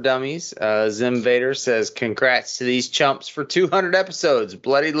Horror for Dummies, Zim Vader says, "Congrats to these chumps for 200 episodes,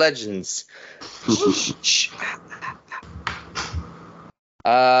 bloody legends."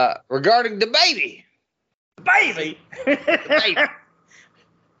 Regarding the baby,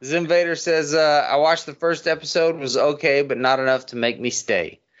 Zim Vader says, "I watched the first episode, was okay, but not enough to make me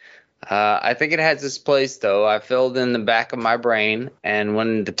stay. I think it has its place, though. I filled in the back of my brain, and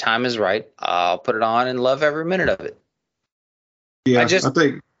when the time is right, I'll put it on and love every minute of it." Yeah, I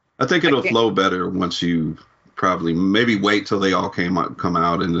think it'll flow better once you probably maybe wait till they all come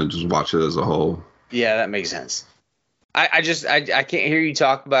out and then just watch it as a whole. Yeah, that makes sense. I can't hear you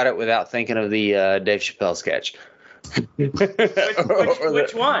talk about it without thinking of the Dave Chappelle sketch.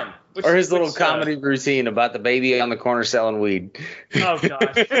 Which one? Or his little comedy routine about the baby on the corner selling weed. Oh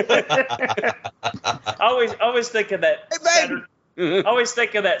gosh! always think of that. Hey, always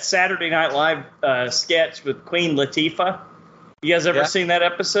think of that Saturday Night Live sketch with Queen Latifah. You guys ever seen that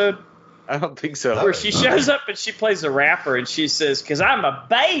episode? I don't think so. Where she shows up and she plays a rapper and she says, "'Cause I'm a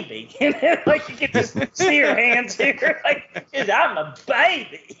baby," and like you can just see her hands here, like I'm a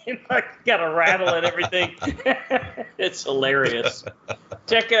baby, and like got a rattle and everything. It's hilarious.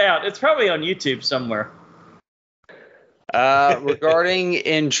 Check it out. It's probably on YouTube somewhere. Regarding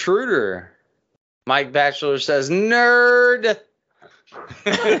Intruder, Mike Batchelor says, "Nerd."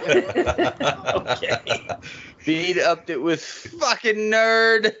 Okay. Feed upped it with fucking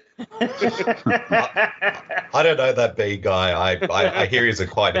nerd. I don't know that B guy. I hear he's a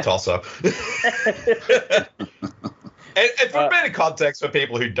quite a tosser. And for a bit of context for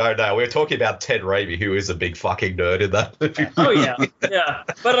people who don't know, we're talking about Ted Raimi, who is a big fucking nerd in that movie. Oh yeah,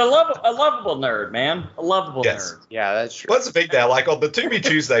 but a lovable nerd, man, a lovable nerd. Yeah, that's true. What's the thing now? Like on the To Be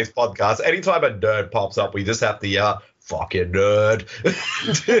Tuesdays podcast, anytime a nerd pops up, we just have the fucking nerd.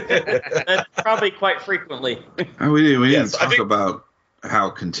 That's probably quite frequently. We didn't talk about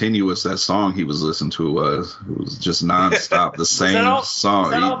how continuous that song he was listening to was. It was just nonstop, the same song.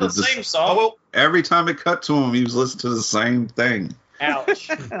 Is that all the same song? Oh, well, every time it cut to him, he was listening to the same thing.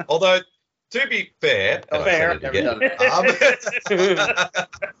 Ouch. Although, to be fair, I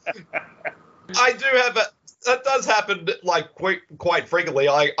do have that does happen like quite frequently.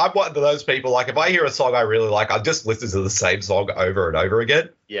 I'm one of those people, like if I hear a song I really like, I just listen to the same song over and over again.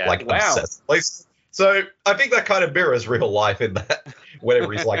 Yeah. Like obsessively. So I think that kind of mirrors real life in that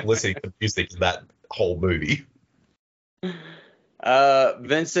whenever he's like listening to music in that whole movie.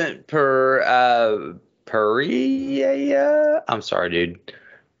 Vincent Pereira. I'm sorry, dude.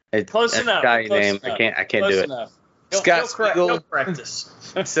 Close enough. Close name. Enough. I can't do it. Enough. Scott Spiegel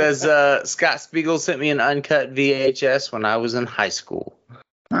says Scott Spiegel sent me an uncut VHS when I was in high school.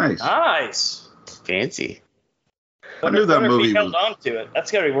 Nice. Fancy. I knew that movie held on to it. That's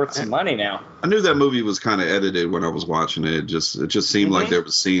got to be worth some money now. I knew that movie was kind of edited when I was watching it. It just seemed like there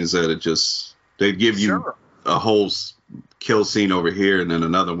were scenes that they'd give you a whole kill scene over here and then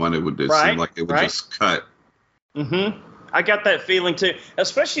another one. It seem like it would just cut. Mm-hmm. I got that feeling too,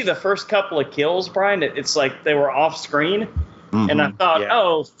 especially the first couple of kills, Brian. It's like they were off screen, and I thought,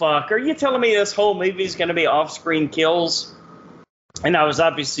 oh fuck, are you telling me this whole movie is going to be off screen kills? And I was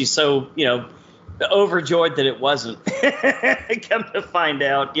obviously so overjoyed that it wasn't. Come to find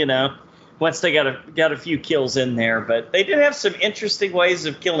out, once they got a few kills in there, but they did have some interesting ways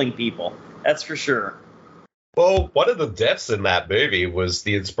of killing people. That's for sure. Well, one of the deaths in that movie was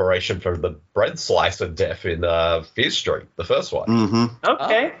the inspiration for the bread slicer death in Fear Street, the first one. Mm-hmm.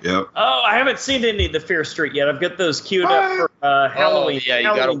 Okay. Yep. Oh, I haven't seen any of the Fear Street yet. I've got those queued up for Halloween. Yeah, you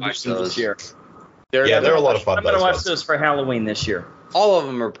got to watch those this year. They're a lot of fun. I'm going to watch those for Halloween this year. All of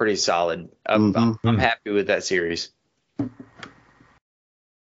them are pretty solid. I'm happy with that series. All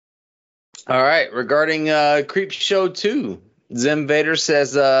right, regarding Creep Show 2. Zim Vader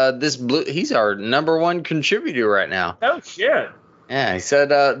says he's our number one contributor right now. Oh shit! Yeah, he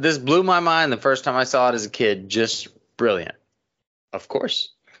said, this blew my mind the first time I saw it as a kid. Just brilliant. Of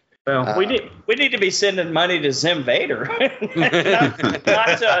course. Well, we need to be sending money to Zim Vader, not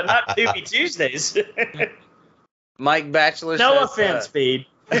Doobie Tuesdays. Mike Batchelor No says, offense, Speed.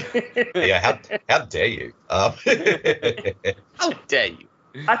 Yeah, how dare you? How dare you?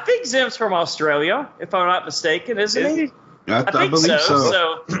 I think Zim's from Australia, if I'm not mistaken, isn't he? I think believe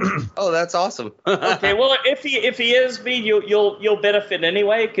so. Oh, that's awesome. Okay, well, if he is, Speed, you'll benefit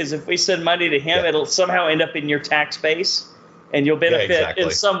anyway, because if we send money to him, it'll somehow end up in your tax base. And you'll benefit in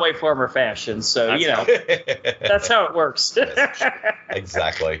some way, form, or fashion. So, that's how it works.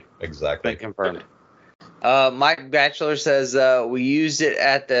 Exactly. Been confirmed. Mike Batchelor says, we used it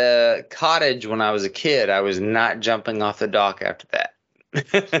at the cottage when I was a kid. I was not jumping off the dock after that.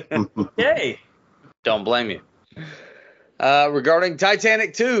 Okay. Don't blame you. Regarding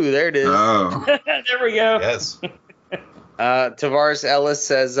Titanic 2, there it is. Oh. There we go. Yes. Tavares Ellis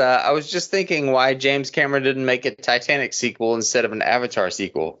says, I was just thinking why James Cameron didn't make a Titanic sequel instead of an Avatar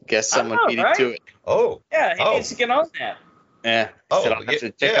sequel. Guess someone beat him to it. Oh. Yeah, he needs to get on that. Yeah. Oh, I'll have to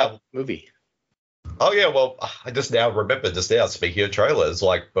check out the movie. Oh, yeah, well, I just now remember, speaking of trailers,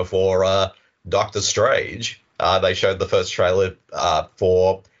 like before Doctor Strange, they showed the first trailer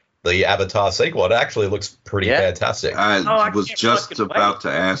for the Avatar sequel. It actually looks pretty fantastic. I was just about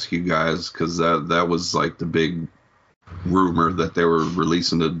to ask you guys, because that was like the big rumor that they were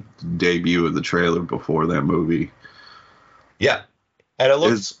releasing the debut of the trailer before that movie. Yeah, and it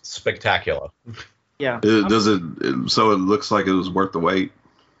looks spectacular. Yeah. So it looks like it was worth the wait?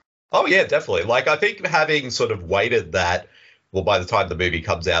 Oh, yeah, definitely. Like, I think having sort of waited that, well, by the time the movie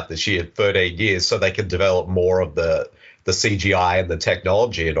comes out this year, 13 years, so they can develop more of the CGI and the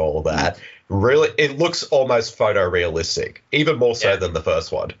technology and all of that, really, it looks almost photorealistic, even more so than the first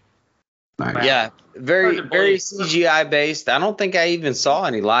one. Nice. Yeah, very CGI based. I don't think I even saw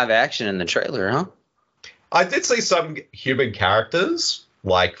any live action in the trailer, huh? I did see some human characters,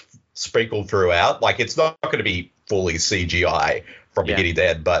 like, sprinkled throughout. Like, it's not going to be fully CGI from beginning to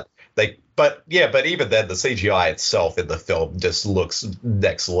end, but even then, the CGI itself in the film just looks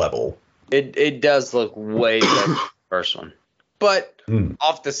next level. It does look way better than the first one, but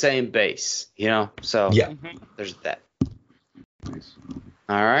off the same base, So there's that. Nice.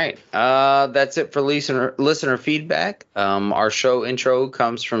 All right, that's it for listener feedback. Our show intro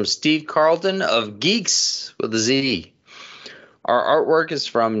comes from Steve Carlton of Geeks with a Z. Our artwork is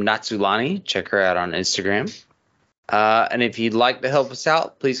from Natsulani. Check her out on Instagram. And if you'd like to help us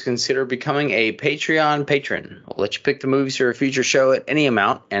out, please consider becoming a Patreon patron. We'll let you pick the movies for a future show at any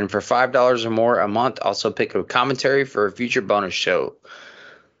amount, and for $5 or more a month, also pick a commentary for a future bonus show.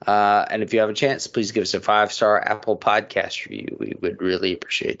 And if you have a chance, please give us a 5-star Apple Podcast review. We would really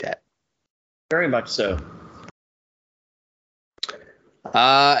appreciate that. Very much so.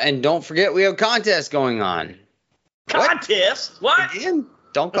 And don't forget, we have a contest going on. Contest? What? Again?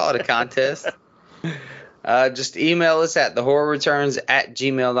 Don't call it a contest. Just email us at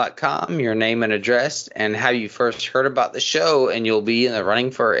thehorrorreturns@gmail.com, your name and address, and how you first heard about the show, and you'll be in the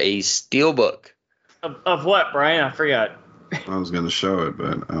running for a steelbook. Of what, Brian? I forgot. I was going to show it,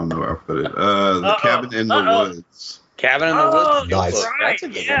 but I don't know where I put it. The Cabin in the Woods. Cabin in the Woods. Nice. Right. That's a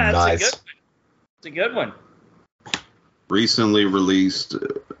good one. Nice. It's a good one. Recently released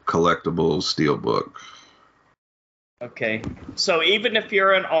collectible steelbook. Okay. So even if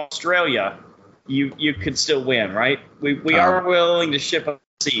you're in Australia, you could still win, right? We are willing to ship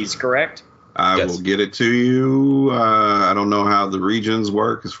overseas, correct? I will get it to you. I don't know how the regions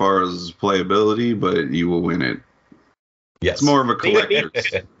work as far as playability, but you will win it. Yes. It's more of a collector. You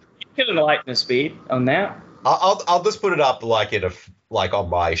can enlighten us, Speed, on that. I'll just put it up like on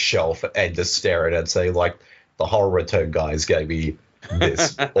my shelf and just stare at it and say, like, the Horror Return guys gave me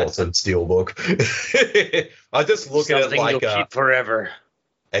this awesome steelbook. I just look at it like you'll keep forever.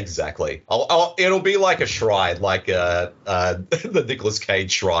 Exactly. It'll be like a shrine, like the Nicolas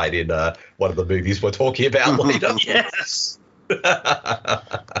Cage shrine in one of the movies we're talking about later. Yes.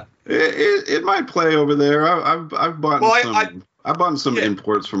 It might play over there. I've bought I bought some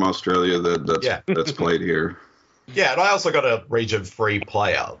imports from Australia that's played here. Yeah, and I also got a region-free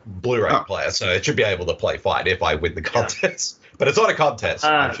Blu-ray player, so it should be able to play fine if I win the contest. But it's not a contest,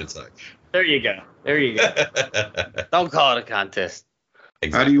 I should say. There you go. Don't call it a contest.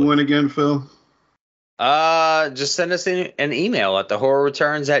 Exactly. How do you win again, Phil? Just send us an email at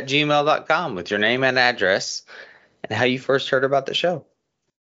thehorrorreturns@gmail.com with your name and address and how you first heard about the show.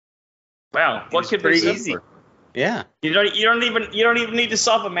 Wow, what could be easy? Yeah. You don't even need to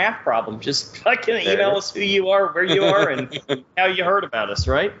solve a math problem. Just fucking email us who you are, where you are, and how you heard about us,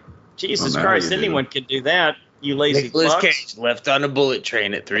 right? Jesus Christ, anyone can do that. You lazy Nicolas fucks. Cage left on a bullet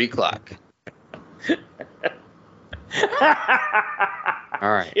train at 3 o'clock.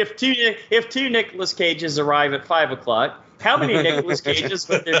 All right. If two Nicolas Cages arrive at 5 o'clock, how many Nicolas Cages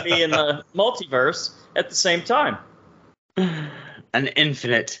would there be in the multiverse at the same time? An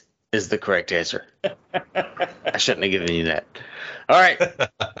infinite is the correct answer. I shouldn't have given you that. All right.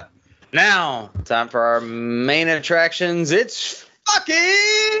 Now, time for our main attractions. It's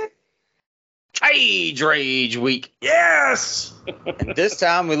fucking Cage Rage Week. Yes! And this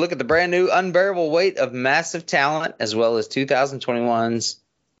time we look at the brand new Unbearable Weight of Massive Talent, as well as 2021's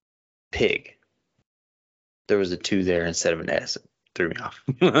Pig. There was a 2 there instead of an S. It threw me off.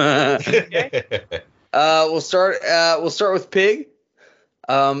 We'll start with Pig.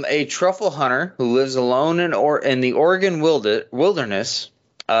 A truffle hunter who lives alone in the Oregon wilderness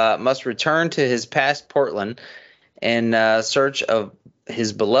must return to his past Portland in search of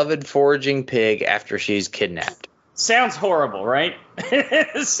his beloved foraging pig after she's kidnapped. Sounds horrible, right?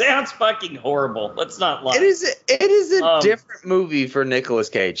 Sounds fucking horrible. Let's not lie. It is a different movie for Nicolas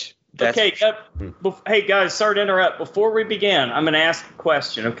Cage. Okay, hey guys, sorry to interrupt. Before we begin, I'm going to ask a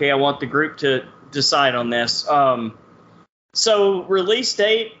question. Okay, I want the group to decide on this. So release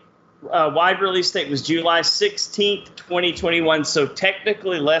date, wide release date was July 16th, 2021. So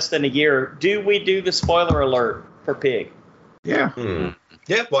technically less than a year. Do we do the spoiler alert for Pig? Yeah.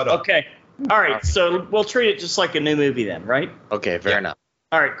 Yeah, why not? Okay. All right. So we'll treat it just like a new movie then, right? Okay, fair enough.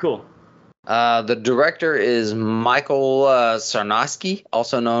 All right, cool. The director is Michael Sarnowski,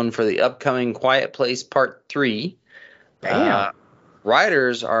 also known for the upcoming Quiet Place Part 3. Damn.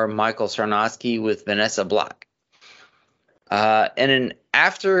 Writers are Michael Sarnowski with Vanessa Block. In an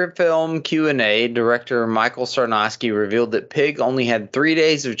after-film Q&A, director Michael Sarnowski revealed that Pig only had 3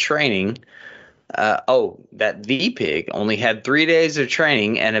 days of training. That the pig only had 3 days of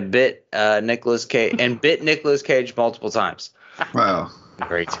training and bit Nicolas Cage multiple times. Wow.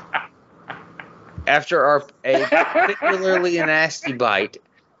 Great. After a particularly nasty bite,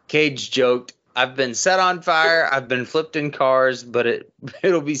 Cage joked, "I've been set on fire, I've been flipped in cars, but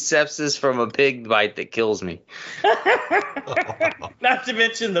it'll be sepsis from a pig bite that kills me." Not to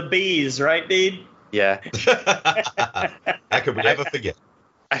mention the bees, right, dude? Yeah. How could we ever forget?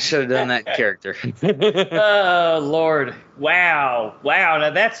 I should have done that character. Oh, Lord. Wow. Now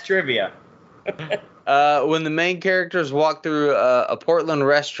that's trivia. When the main characters walk through a Portland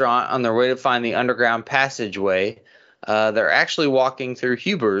restaurant on their way to find the underground passageway, they're actually walking through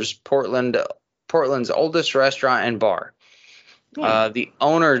Huber's, Portland's oldest restaurant and bar. The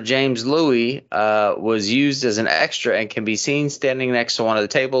owner, James Louie, was used as an extra and can be seen standing next to one of the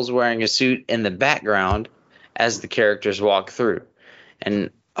tables wearing a suit in the background as the characters walk through. And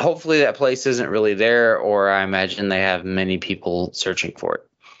hopefully that place isn't really there, or I imagine they have many people searching for it.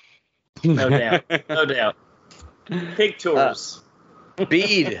 No doubt. Pig tours.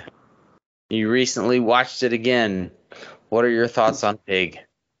 Bede, you recently watched it again. What are your thoughts on Pig?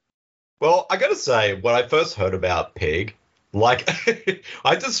 Well, I gotta say, when I first heard about Pig, like,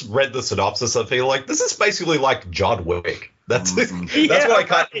 I just read the synopsis and feel like this is basically like John Wick. That's what I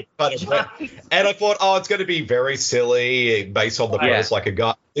kind of read. And I thought, it's going to be very silly, based on the premise, like a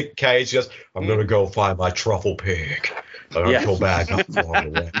guy, Nick Cage, just, I'm going to go find my truffle pig. And I'll go back.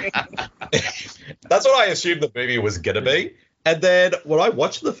 That's what I assumed the movie was going to be. And then when I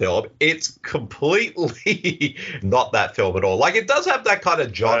watched the film, it's completely not that film at all. Like, it does have that kind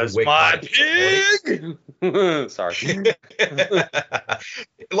of John Wick kind pig! Sorry.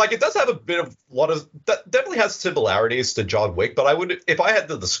 Like, it does have definitely has similarities to John Wick, but if I had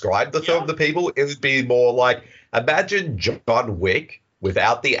to describe the film to people, it would be more like, imagine John Wick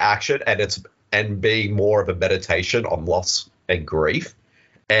without the action and being more of a meditation on loss and grief.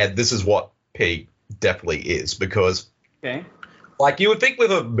 And this is what Pig definitely is, because like, you would think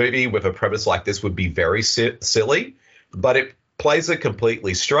with a movie with a premise like this would be very silly, but it plays it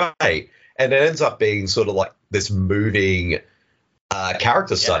completely straight, and it ends up being sort of like this moving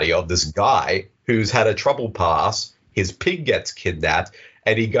character study of this guy who's had a troubled past. His pig gets kidnapped,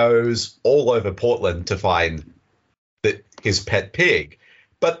 and he goes all over Portland to find his pet pig.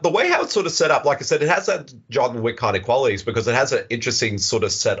 But the way how it's sort of set up, like I said, it has that John Wick kind of qualities, because it has an interesting sort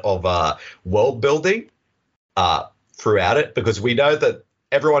of set of world building throughout it, because we know that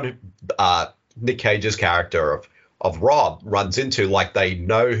everyone Nick Cage's character of Rob runs into, like, they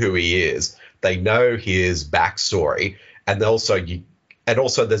know who he is, they know his backstory, and also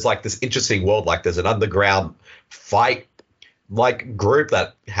there's like this interesting world, like there's an underground fight like group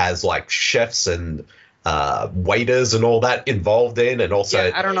that has like chefs and waiters and all that involved in, and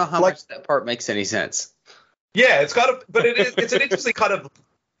also I don't know how much that part makes any sense. Yeah, it's kind of, but it's an interesting kind of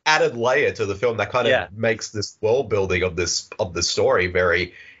added layer to the film that kind of makes this world building of this story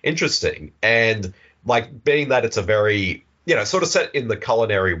very interesting. And like, being that it's a very, sort of set in the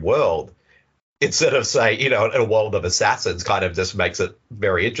culinary world, instead of, say, in a world of assassins, kind of just makes it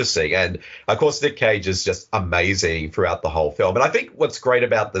very interesting. And of course, Nick Cage is just amazing throughout the whole film. And I think what's great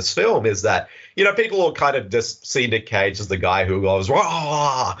about this film is that, people will kind of just see Nick Cage as the guy who goes,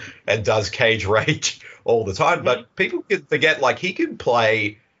 "Rah!" and does cage rage all the time. But people can forget, like, he can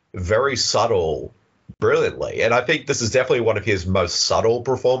play very subtle brilliantly. And I think this is definitely one of his most subtle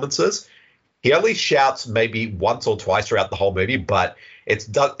performances. He only shouts maybe once or twice throughout the whole movie, but it's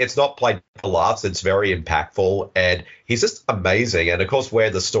not played for laughs. It's very impactful, and he's just amazing. And of course,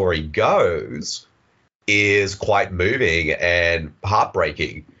 where the story goes is quite moving and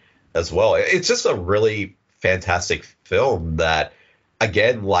heartbreaking as well. It's just a really fantastic film that,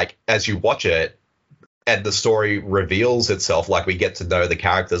 again, like, as you watch it and the story reveals itself, like, we get to know the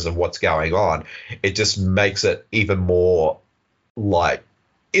characters and what's going on, it just makes it even more, like,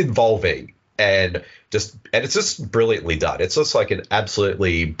 involving. And it's just brilliantly done. It's just like an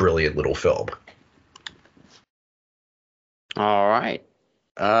absolutely brilliant little film. All right.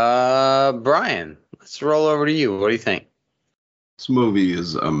 Brian, let's roll over to you. What do you think? This movie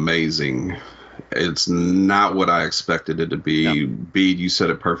is amazing. It's not what I expected it to be. No. Bede, you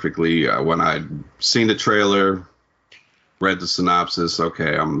said it perfectly. When I seen the trailer, read the synopsis,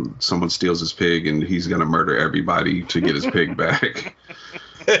 okay, someone steals his pig and he's going to murder everybody to get his pig back.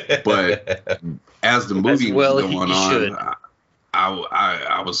 But as the movie was going on,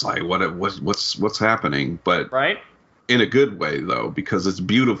 I was like, what's happening? But in a good way, though, because it's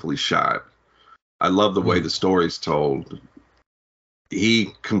beautifully shot. I love the way the story's told.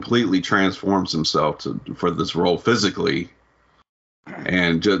 He completely transforms himself for this role physically,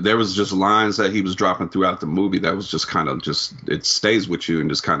 and there was just lines that he was dropping throughout the movie that was just kind of it stays with you and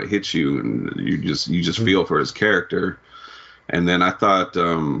just kind of hits you, and you just feel for his character. And then I thought,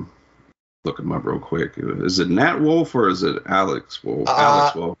 look him up real quick. Is it Nat Wolff or is it Alex Wolff?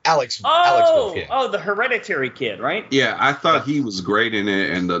 Alex Wolff. Alex Wolff. Yeah. Oh, the Hereditary kid, right? Yeah, I thought he was great in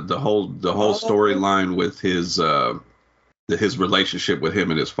it, and the whole storyline with his relationship with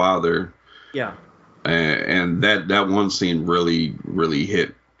him and his father. Yeah. And that one scene really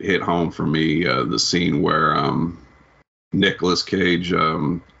hit home for me. The scene where Nicolas Cage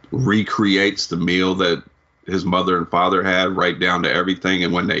recreates the meal that his mother and father had, right down to everything,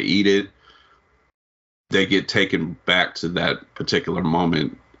 and when they eat it, they get taken back to that particular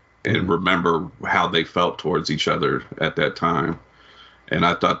moment and remember how they felt towards each other at that time. And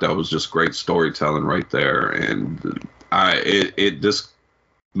I thought that was just great storytelling right there. And it just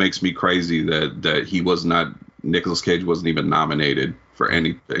makes me crazy that he was not, Nicolas Cage wasn't even nominated for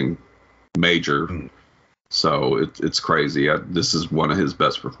anything major. So it's crazy. This is one of his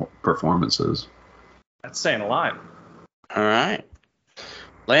best performances. That's saying a lot. All right,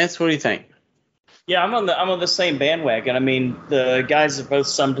 Lance, what do you think? Yeah, I'm on the same bandwagon. I mean, the guys have both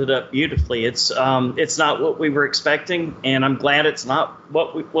summed it up beautifully. It's not what we were expecting, and I'm glad it's not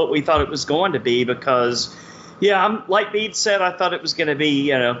what we thought it was going to be, because, yeah, like Bede said, I thought it was going to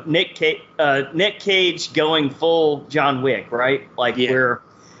be, Nick Cage going full John Wick, right? Like, where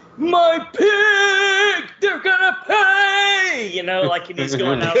my pig, they're gonna pay, like, and he's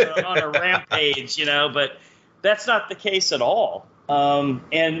going out on a rampage, but that's not the case at all.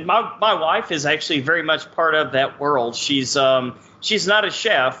 And my wife is actually very much part of that world. She's not a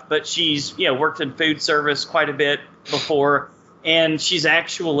chef, but she's worked in food service quite a bit before, and she's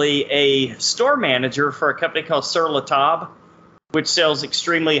actually a store manager for a company called Sur La Table, which sells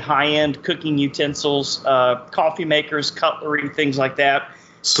extremely high-end cooking utensils, coffee makers, cutlery, things like that.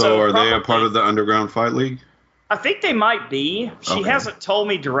 So are they a part of the Underground Fight League? I think they might be. She hasn't told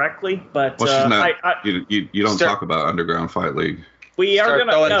me directly, but she's not. You don't talk about Underground Fight League. We are going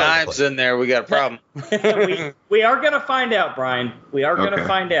to throwing knives in there. We got a problem. we are going to find out, Brian. We are going to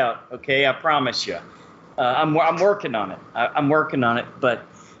find out. Okay, I promise you. I'm working on it. I'm working on it, but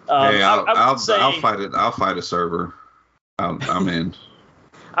hey, I'll fight it. I'll fight a server. I'm in.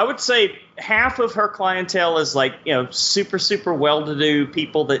 I would say half of her clientele is like, super, super well-to-do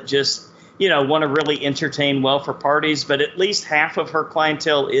people that just, want to really entertain well for parties. But at least half of her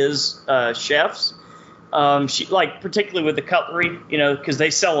clientele is chefs. She, like, particularly with the cutlery, because they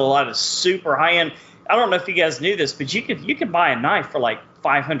sell a lot of super high-end. I don't know if you guys knew this, but you could buy a knife for like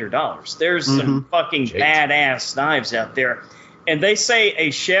 $500. There's some fucking badass knives out there. And they say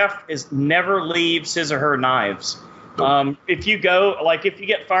a chef never leaves his or her knives. If you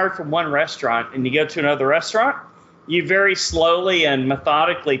get fired from one restaurant and you go to another restaurant, you very slowly and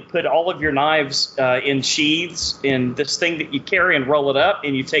methodically put all of your knives in sheaths in this thing that you carry and roll it up,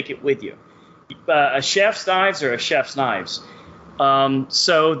 and you take it with you. A chef's knives are a chef's knives.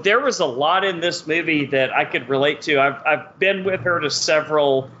 So there was a lot in this movie that I could relate to. I've been with her to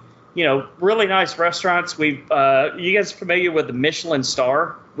several, really nice restaurants. You guys familiar with the Michelin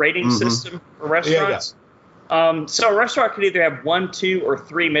star rating system for restaurants? Yeah. So a restaurant could either have 1, 2, or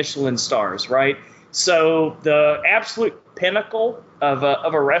 3 Michelin stars, right? So the absolute pinnacle of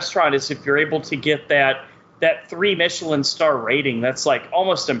a restaurant is if you're able to get that 3 Michelin star rating. That's like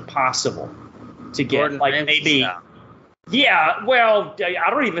almost impossible to get. Gordon like Ramsay maybe. style. Yeah, well, I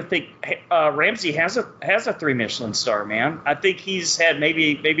don't even think Ramsay has a 3 Michelin star, man. I think he's had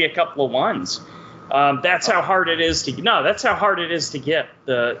maybe a couple of 1s. That's how hard it is to get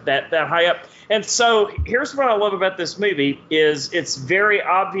that high up. And so here's what I love about this movie is it's very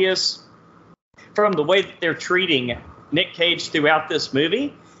obvious from the way that they're treating Nick Cage throughout this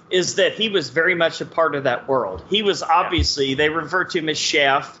movie is that he was very much a part of that world. He was obviously, they refer to him as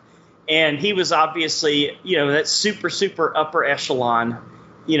chef. And he was obviously, that super upper echelon,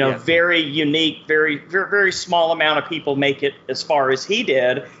 very unique, very, very, very small amount of people make it as far as he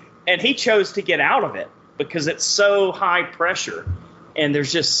did. And he chose to get out of it because it's so high pressure and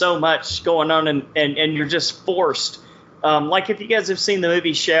there's just so much going on and you're just forced. Like if you guys have seen the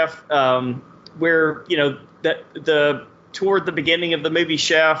movie Chef, where, the toward the beginning of the movie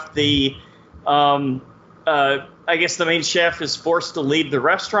Chef, I guess the main chef is forced to leave the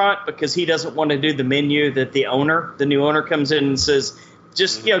restaurant because he doesn't want to do the menu that the new owner comes in and says,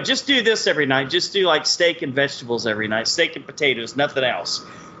 just do this every night. Just do like steak and vegetables every night, steak and potatoes, nothing else.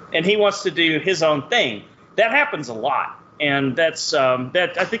 And he wants to do his own thing. That happens a lot. And that's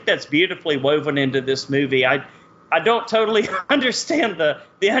I think that's beautifully woven into this movie. I don't totally understand the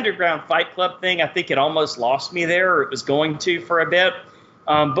underground fight club thing. I think it almost lost me there, or it was going to for a bit.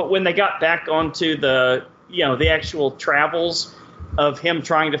 But when they got back onto the actual travels of him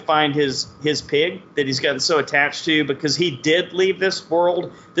trying to find his pig that he's gotten so attached to because he did leave this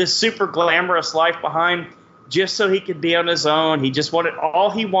world, this super glamorous life behind just so he could be on his own.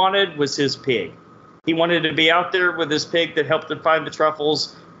 All he wanted was his pig. He wanted to be out there with his pig that helped him find the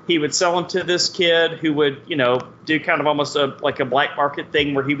truffles. He would sell them to this kid who would, do kind of almost like a black market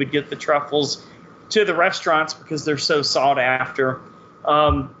thing where he would get the truffles to the restaurants because they're so sought after.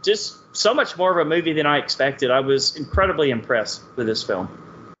 Just so much more of a movie than I expected. I was incredibly impressed with this film.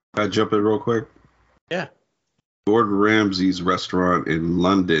 Can I jump in real quick? Yeah. Gordon Ramsay's restaurant in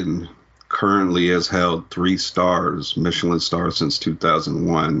London currently has held 3 stars, Michelin stars, since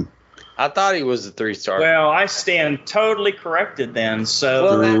 2001. I thought he was a 3-star. Well, I stand totally corrected then.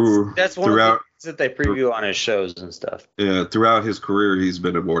 So that's one of the things that they preview on his shows and stuff. Yeah, throughout his career, he's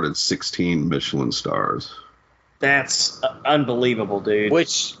been awarded 16 Michelin stars. That's unbelievable, dude.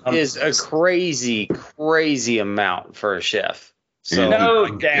 Which is a crazy, crazy amount for a chef. So no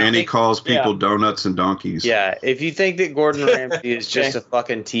doubt. And he calls people donuts and donkeys. Yeah, if you think that Gordon Ramsay is just a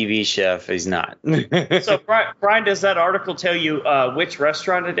fucking TV chef, he's not. So, Brian, does that article tell you which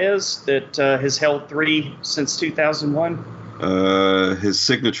restaurant it is that has held 3 since 2001? His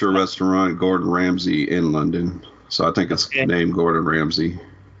signature restaurant, Gordon Ramsay in London. So I think it's named Gordon Ramsay.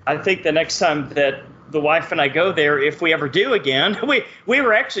 I think the next time that the wife and I go there, if we ever do again, we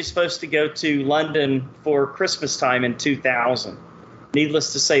were actually supposed to go to London for Christmas time in 2000.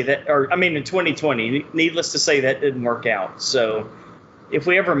 Needless to say that, in 2020. Needless to say that didn't work out. So if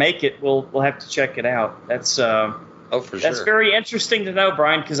we ever make it, we'll have to check it out. That's for sure. That's very interesting to know,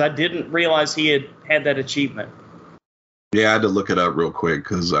 Brian, because I didn't realize he had that achievement. Yeah, I had to look it up real quick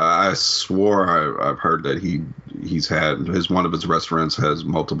because I swore I've heard that he's had one of his restaurants has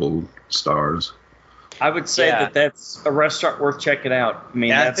multiple stars. I would say that's a restaurant worth checking out.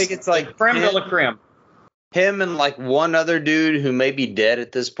 I think it's like creme de la creme. Him and like one other dude who may be dead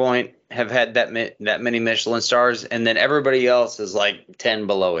at this point have had that many Michelin stars, and then everybody else is like 10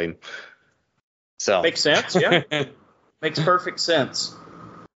 below him. So makes sense, yeah. Makes perfect sense.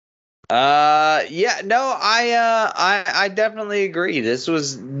 I definitely agree. This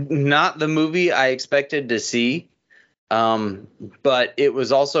was not the movie I expected to see. But it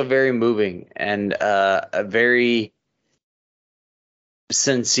was also very moving and a very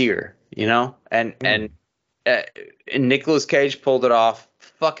sincere, and Nicolas Cage pulled it off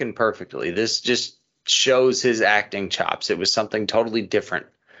fucking perfectly. This just shows his acting chops. It was something totally different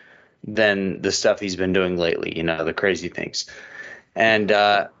than the stuff he's been doing lately, the crazy things. And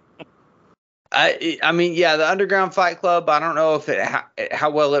the Underground Fight Club, I don't know if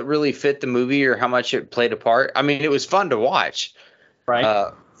how well it really fit the movie or how much it played a part. I mean, it was fun to watch,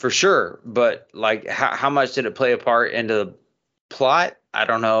 right? for sure. But like, how much did it play a part into the plot? I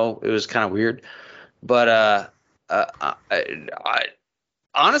don't know. It was kind of weird. But I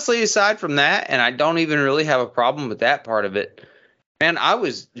honestly, aside from that, and I don't even really have a problem with that part of it, man, I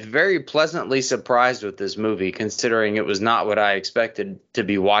was very pleasantly surprised with this movie, considering it was not what I expected to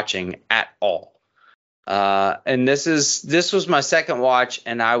be watching at all. And this was my second watch,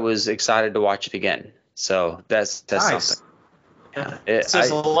 and I was excited to watch it again. So that's nice. Something. Yeah, it says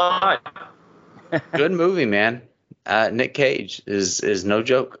a lot. Good movie, man. Nick Cage is no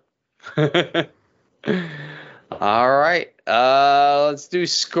joke. All right. Let's do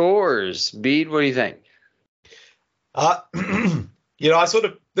scores. Bede, what do you think?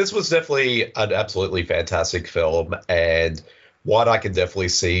 This was definitely an absolutely fantastic film, and one I can definitely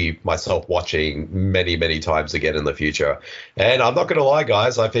see myself watching many, many times again in the future. And I'm not going to lie,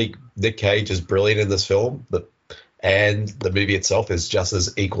 guys, I think Nick Cage is brilliant in this film, and the movie itself is just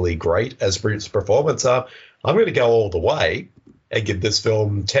as equally great as Bruce's performance. I'm going to go all the way and give this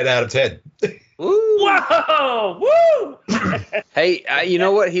film 10 out of 10. Woo. Whoa! Woo! Hey, you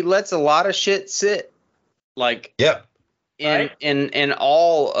know what? He lets a lot of shit sit. Like, yep. In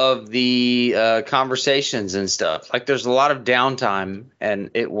all of the conversations and stuff. Like, there's a lot of downtime,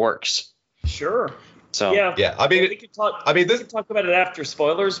 and it works. Sure. So yeah. I mean, we could talk about it after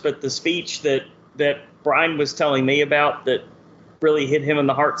spoilers, but the speech that Brian was telling me about that really hit him in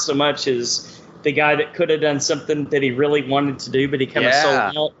the heart so much is the guy that could have done something that he really wanted to do, but he kind of sold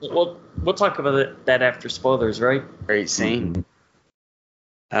out. We'll talk about that after spoilers, right? Great scene.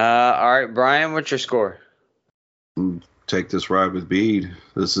 All right, Brian, what's your score? Take this ride with Bede.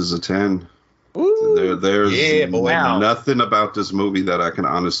 This is a 10. Ooh. There's nothing about this movie that I can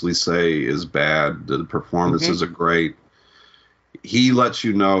honestly say is bad. The performances are great. He lets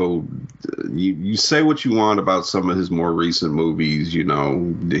you know, you say what you want about some of his more recent movies, you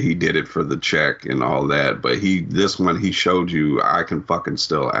know, he did it for the check and all that, but this one, he showed you I can fucking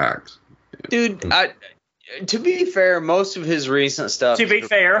still act. Dude, to be fair, most of his recent stuff is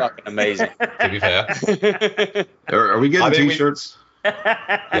fucking amazing. To be fair. Are we getting t-shirts?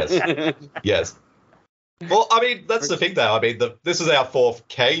 Yes. Well, I mean, that's the thing, though. I mean, this is our 4th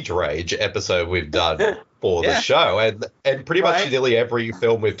Cage Rage episode we've done for the show, and pretty much nearly every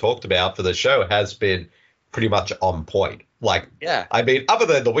film we've talked about for the show has been pretty much on point. Like, I mean, other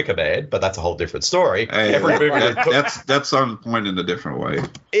than The Wicker Man, but that's a whole different story. Hey, every movie that's on point in a different way.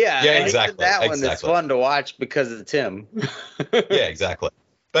 Yeah, exactly. That one is fun to watch because of Tim. Yeah, exactly.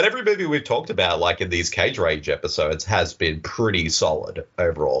 But every movie we've talked about, like in these Cage Rage episodes, has been pretty solid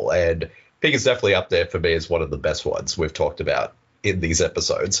overall, and I think it's definitely up there for me as one of the best ones we've talked about in these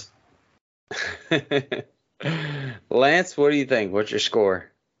episodes. Lance, what do you think? What's your score?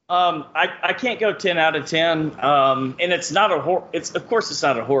 I can't go 10 out of 10. And it's not a horror. Of course it's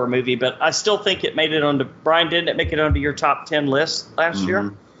not a horror movie, but I still think it made it onto. Brian, didn't it make it onto your top 10 list last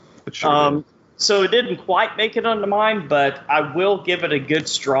year? It sure did. So it didn't quite make it onto mine, but I will give it a good,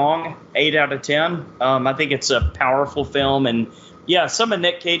 strong 8 out of 10. I think it's a powerful film, and some of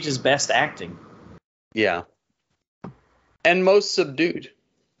Nick Cage's best acting. Yeah. And most subdued,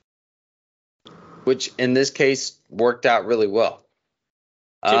 which in this case worked out really well.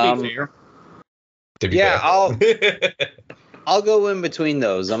 To be fair. I'll go in between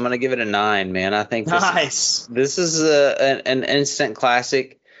those. I'm going to give it a 9, man. I think this is an instant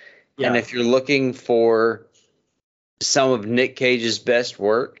classic. Yeah. And if you're looking for some of Nick Cage's best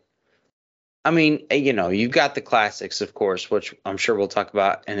work, I mean, you know, you've got the classics, of course, which I'm sure we'll talk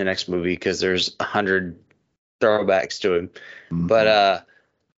about in the next movie because there's 100 throwbacks to him. But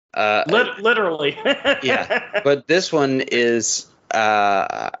literally. Yeah. But this one is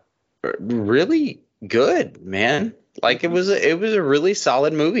really good, man. Like it was a really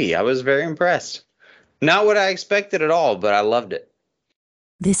solid movie. I was very impressed. Not what I expected at all, but I loved it.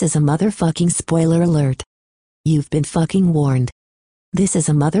 This is a motherfucking spoiler alert. You've been fucking warned. This is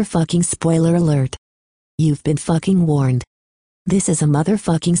a motherfucking spoiler alert. You've been fucking warned. This is a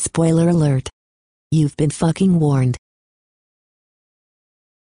motherfucking spoiler alert. You've been fucking warned.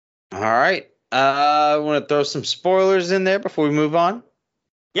 All right. I want to throw some spoilers in there before we move on.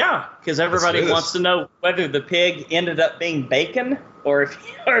 Yeah, because everybody wants to know whether the pig ended up being bacon or if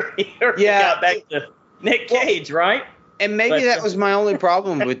he got back to Nick Cage, right? And maybe that was my only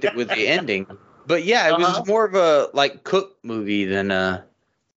problem with the ending. But yeah, it was more of a cook movie than a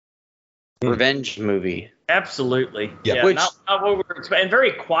revenge movie. Absolutely. Yeah. Which, not what we were expecting. And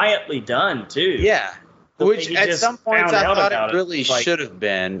very quietly done too. Yeah. Which at some points I thought it really should have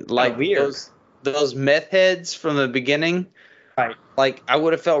been. Like weird. Those meth heads from the beginning. Right. Like, I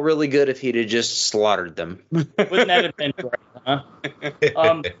would have felt really good if he'd have just slaughtered them. Wouldn't that have been great, huh?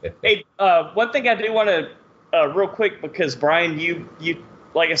 Hey, one thing I do want to, real quick, because Brian, you,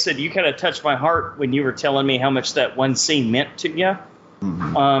 like I said, you kind of touched my heart when you were telling me how much that one scene meant to you.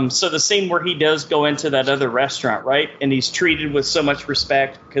 Mm-hmm. So the scene where he does go into that other restaurant, right, and he's treated with so much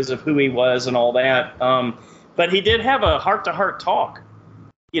respect because of who he was and all that. But he did have a heart-to-heart talk,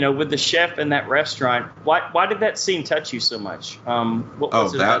 with the chef in that restaurant. Why did that scene touch you so much? What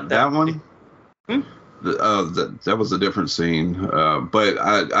was that one? That was a different scene. But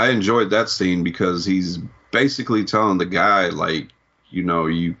I enjoyed that scene because he's basically telling the guy, like,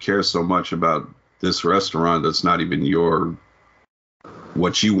 you care so much about this restaurant that's not even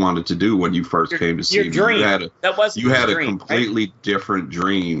what you wanted to do when you first came to see your me. Dream. You had a completely different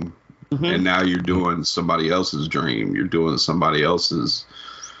dream, and now you're doing somebody else's dream. You're doing somebody else's.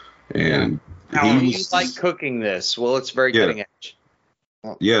 And how do you like cooking this? Well, it's very cutting edge.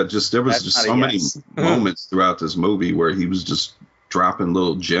 Yeah, there was just so many moments throughout this movie where he was just dropping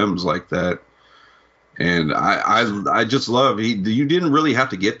little gems like that. And I just love you didn't really have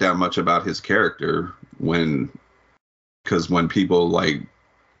to get that much about his character because when people like,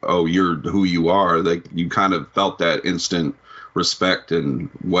 oh, you're who you are, like you kind of felt that instant respect and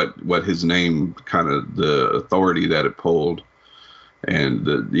what his name, kind of the authority that it pulled. And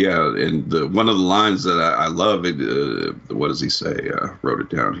one of the lines that I love, what does he say? I wrote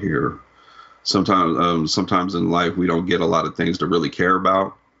it down here. Sometimes in life we don't get a lot of things to really care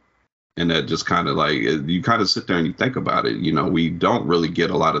about, and that just kind of like you kind of sit there and you think about it. We don't really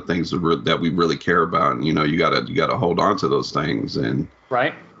get a lot of things that we really care about, and you gotta hold on to those things. And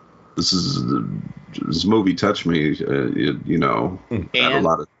right, this movie touched me. At a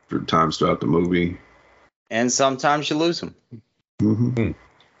lot of times throughout the movie, and sometimes you lose them. Mm-hmm.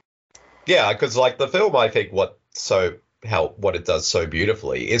 Yeah, because like the film, I think what it does so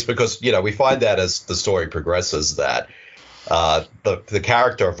beautifully is because we find out as the story progresses that the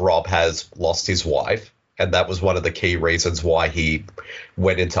character of Rob has lost his wife, and that was one of the key reasons why he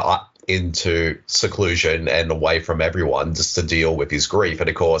went into seclusion and away from everyone just to deal with his grief. And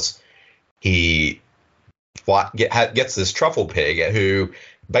of course, he gets this truffle pig who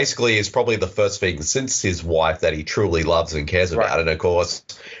basically is probably the first thing since his wife that he truly loves and cares about. And of course,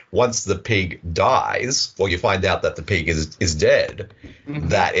 once the pig dies, you find out that the pig is dead,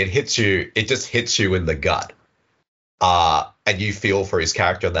 that it just hits you in the gut. And you feel for his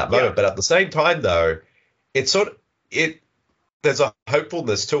character in that moment. But at the same time, though, there's a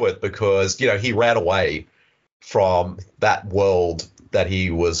hopefulness to it because, he ran away from that world that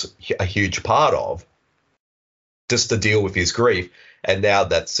he was a huge part of just to deal with his grief. And now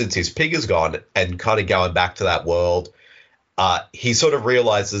that since his pig is gone and kind of going back to that world, he sort of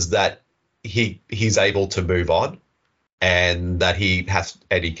realizes that he's able to move on and that he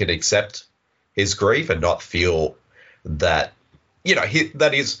can accept his grief and not feel that,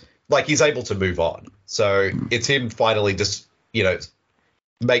 he's able to move on. So it's him finally just,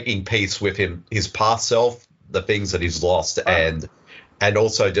 making peace with his past self, the things that he's lost, and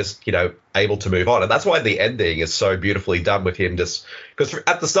also just, able to move on. And that's why the ending is so beautifully done with him, just because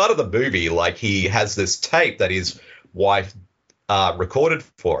at the start of the movie, like he has this tape that his wife recorded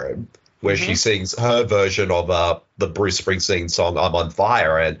for him where she sings her version of the Bruce Springsteen song "I'm on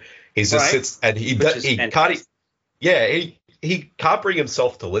Fire," and he just sits and he can't bring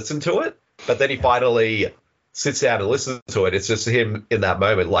himself to listen to it, but then he finally sits down and listens to it. It's just him in that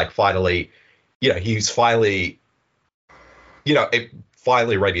moment, like finally, he's finally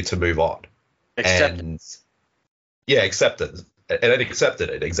ready to move on. Acceptance. Acceptance. And it accepted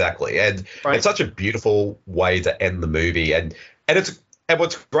it, exactly. And it's such a beautiful way to end the movie. And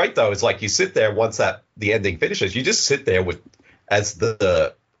what's great though is like you sit there once the ending finishes, you just sit there as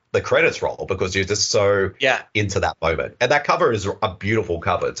the credits roll because you're just so into that moment. And that cover is a beautiful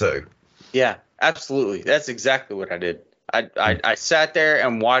cover too. Yeah, absolutely. That's exactly what I did. I sat there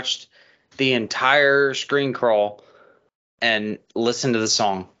and watched the entire screen crawl and listen to the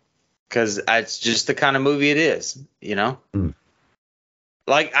song because it's just the kind of movie it is,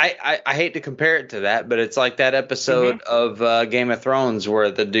 Like I hate to compare it to that, but it's like that episode of Game of Thrones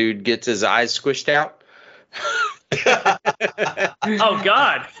where the dude gets his eyes squished out. Oh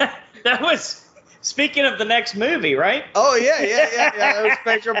God, that was speaking of the next movie, right? Oh yeah. That was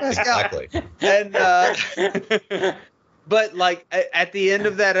Pedro Pascal. Exactly. And but like at the end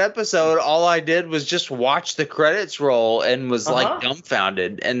of that episode, all I did was just watch the credits roll and was like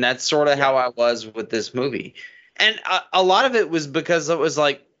dumbfounded. And that's sort of how I was with this movie. And a lot of it was because it was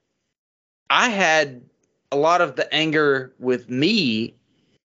like I had a lot of the anger with me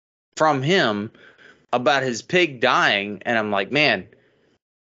from him about his pig dying. And I'm like, man,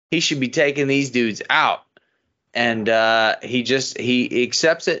 he should be taking these dudes out. And he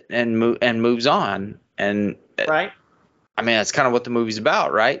accepts it and moves on. And right. I mean, that's kind of what the movie's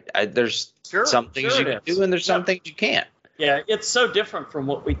about, right? There's some things you can do, and there's some things you can't. Yeah, it's so different from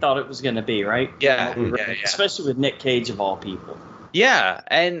what we thought it was going to be, right? Yeah, Especially with Nick Cage of all people. Yeah,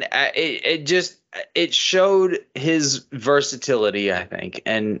 and it showed his versatility, I think,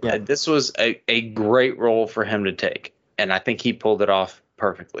 and this was a great role for him to take, and I think he pulled it off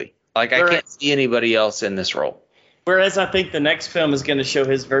perfectly. Like, I can't see anybody else in this role. Whereas I think the next film is going to show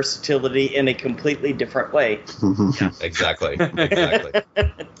his versatility in a completely different way. Yeah, exactly.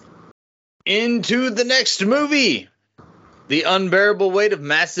 Into the next movie, The Unbearable Weight of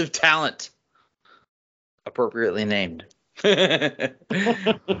Massive Talent, appropriately named. The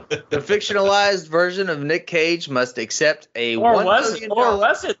fictionalized version of Nick Cage must accept a was it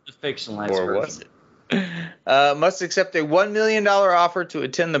the fictionalized version? Or was it? Must accept a $1 million offer to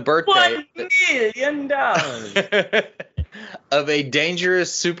attend the birthday $1 million of a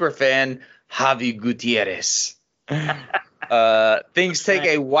dangerous superfan, Javi Gutierrez. Things take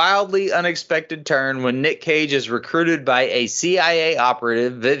a wildly unexpected turn when Nick Cage is recruited by a CIA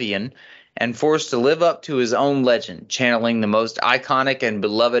operative, Vivian, and forced to live up to his own legend, channeling the most iconic and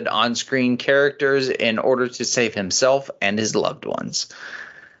beloved on-screen characters in order to save himself and his loved ones.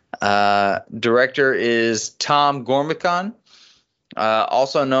 Director is Tom Gormican,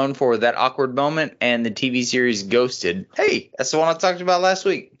 also known for That Awkward Moment and the TV series Ghosted. Hey, that's the one I talked about last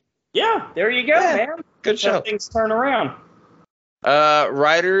week. Yeah, there you go, man. Good show. Things turn around.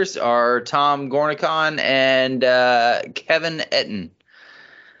 Writers are Tom Gormican and Kevin Etten.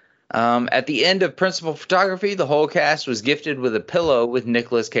 At the end of principal photography, the whole cast was gifted with a pillow with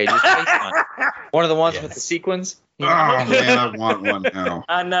Nicolas Cage's face on it. One of the ones with the sequins. Oh, man, I want one now.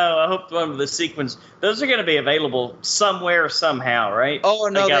 I know. I hope one of the sequins. Those are going to be available somewhere, somehow, right? Oh,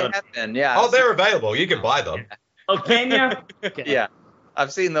 no, they have been, yeah. Oh, they're available. You can buy them. Oh, can you? Okay. Yeah,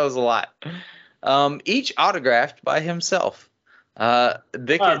 I've seen those a lot. Each autographed by himself. Those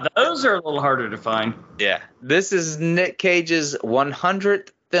are a little harder to find. Yeah. This is Nick Cage's 100th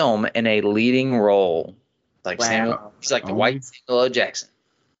film in a leading role. Like wow. He's like the white Samuel L. Jackson.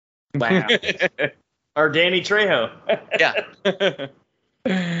 Wow. Or Danny Trejo. Yeah.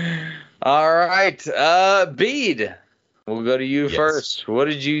 All right. Bede, we'll go to you first. What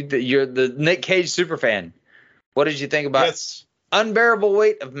did you're the Nick Cage superfan. What did you think about Unbearable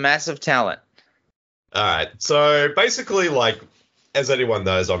Weight of Massive Talent? All right. So basically, like, as anyone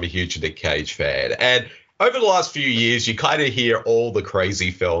knows, I'm a huge Nick Cage fan. And over the last few years, you kind of hear all the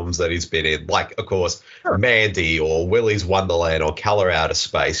crazy films that he's been in, like, of course, Mandy or Willy's Wonderland or Color Out of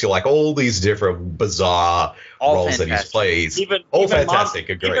Space. You're like all these different bizarre roles that he's played. All fantastic.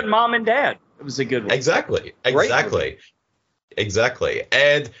 Agreed. Even Mom and Dad. It was a good one. Exactly.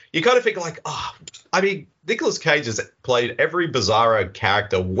 And you kind of think like, I mean, Nicolas Cage has played every bizarro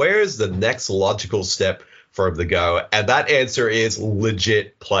character. Where's the next logical step for him to go? And that answer is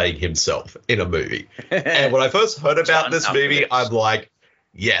legit playing himself in a movie. And when I first heard about this movie, I'm like,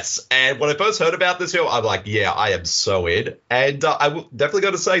 yes. And when I first heard about this film, I'm like, yeah, I am so in. And I'm definitely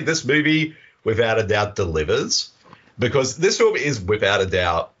going to say this movie, without a doubt, delivers. Because this film is, without a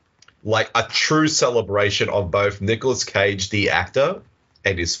doubt, like a true celebration of both Nicolas Cage, the actor,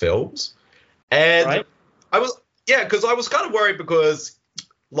 and his films. And because I was kind of worried because,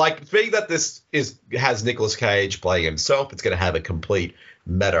 like, being that this has Nicolas Cage playing himself, it's going to have a complete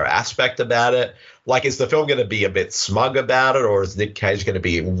meta aspect about it. Like, is the film going to be a bit smug about it, or is Nick Cage going to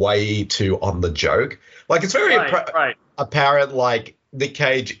be way too on the joke? Like, it's very apparent, like, Nick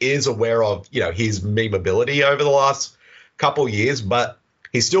Cage is aware of, his memeability over the last couple years, but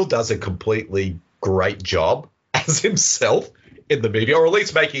he still does a completely great job as himself in the movie, or at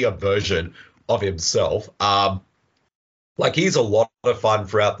least making a version of himself. Like, he's a lot of fun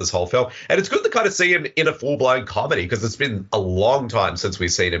throughout this whole film. And it's good to kind of see him in a full-blown comedy because it's been a long time since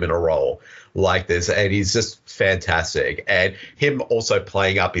we've seen him in a role like this. And he's just fantastic. And him also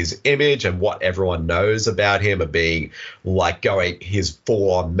playing up his image and what everyone knows about him of being, like, going his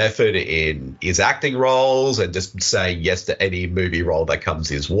full-on method in his acting roles and just saying yes to any movie role that comes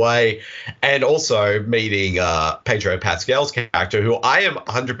his way. And also meeting Pedro Pascal's character, who I am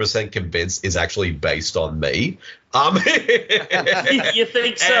 100% convinced is actually based on me. You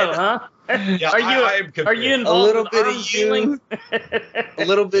think so, huh? Yeah, are you involved? A little bit of you, a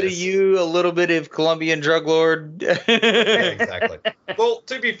little bit of you, a little bit of Colombian drug lord. Yeah, exactly. Well,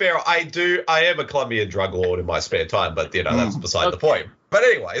 to be fair, I am a Colombian drug lord in my spare time, but that's beside the point. But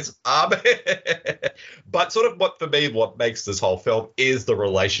anyways, but sort of what makes this whole film is the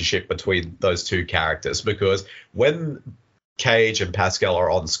relationship between those two characters, because when Cage and Pascal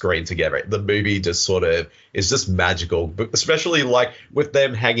are on screen together, the movie just sort of is just magical, especially like with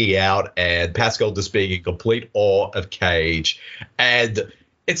them hanging out and Pascal just being in complete awe of Cage. And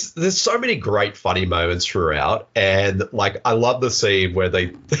there's so many great funny moments throughout. And like, I love the scene where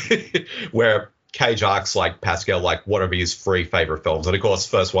where Cage asks like Pascal like what are his 3 favorite films, and of course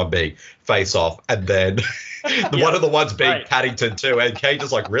first one being Face Off, and then one of the ones being Paddington 2, and Cage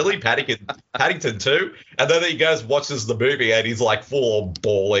is like, really, Paddington 2? And then he goes watches the movie and he's like full on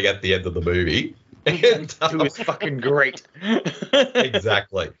bawling at the end of the movie. And it was fucking great.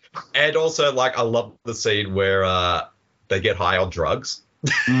 Exactly. And also like I love the scene where they get high on drugs.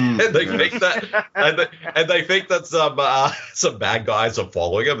 And they think that, and they think that some bad guys are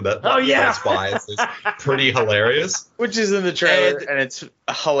following them, and that transpires is pretty hilarious. Which is in the trailer, and it's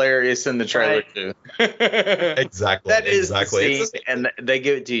hilarious in the trailer too. Exactly. That is exactly. The scene, and they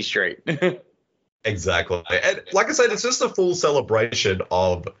give it to you straight. Exactly. And like I said, it's just a full celebration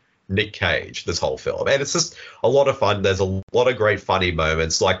of Nick Cage, this whole film, and it's just a lot of fun. There's a lot of great funny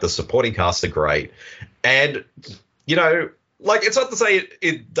moments. Like the supporting cast are great, and you know. Like, it's not to say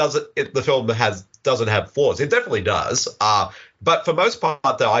the film doesn't have flaws. It definitely does. But for most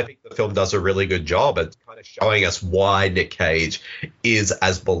part, though, I think the film does a really good job at kind of showing us why Nick Cage is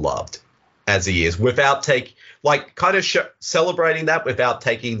as beloved as he is, without celebrating that without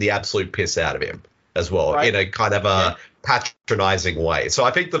taking the absolute piss out of him as well, in a kind of a patronizing way. So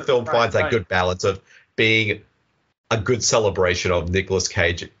I think the film finds that good balance of being a good celebration of Nicolas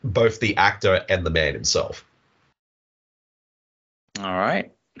Cage, both the actor and the man himself. All right,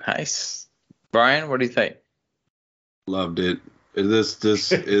 nice. Brian, what do you think? Loved it.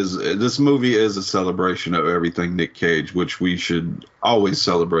 This movie is a celebration of everything Nick Cage, which we should always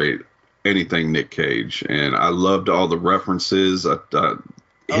celebrate anything Nick Cage. And I loved all the references.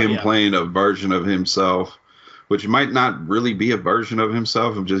 Him playing a version of himself, which might not really be a version of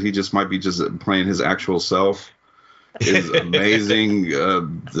himself. He just might be just playing his actual self. Is amazing.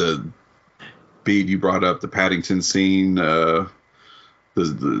 The beat you brought up, the Paddington scene.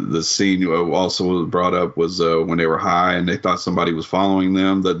 The scene also was brought up was when they were high and they thought somebody was following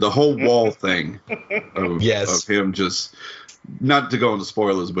them. The whole wall thing of him, just not to go into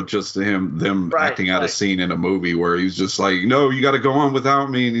spoilers, but just them acting out a scene in a movie where he's just like, no, you got to go on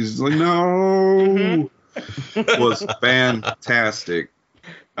without me, and he's like, no, was fantastic.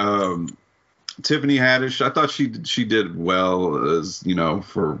 Tiffany Haddish, I thought she did well, as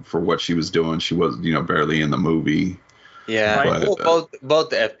for what she was doing. She was barely in the movie. Yeah,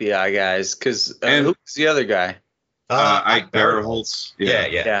 both the FBI guys, because who's the other guy? Ike Barinholtz.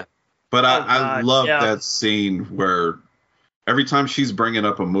 Yeah. But I love that scene where every time she's bringing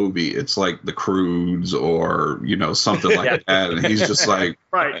up a movie, it's like The Croods or something like that, and he's just like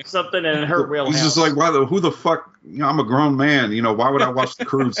something in her real. He's just like, who the fuck? I'm a grown man. Why would I watch The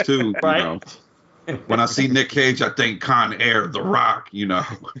Croods too? When I see Nick Cage, I think Con Air, The Rock.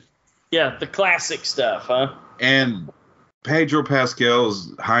 Yeah, the classic stuff, huh? And Pedro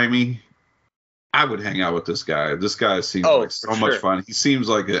Pascal's Jaime, I would hang out with this guy. This guy seems like so much fun. He seems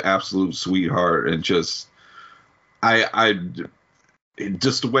like an absolute sweetheart, and just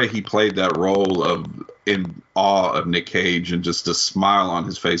just the way he played that role of in awe of Nick Cage, and just the smile on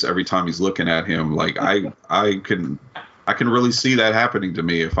his face every time he's looking at him. Like I can really see that happening to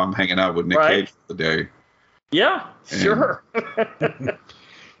me if I'm hanging out with Nick Cage for the day. Yeah, sure.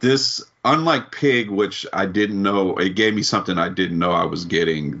 This, unlike Pig, which I didn't know, it gave me something I didn't know I was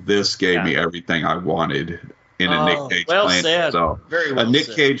getting. This gave me everything I wanted in a Nick Cage playing himself. Very well Nick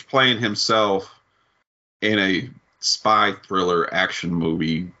Cage playing himself in a spy thriller action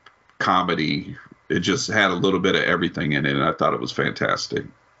movie comedy. It just had a little bit of everything in it, and I thought it was fantastic.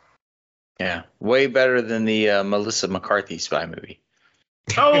 Yeah, way better than the Melissa McCarthy spy movie.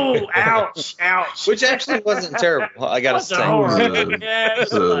 Oh, ouch. Which actually wasn't terrible, I gotta say. It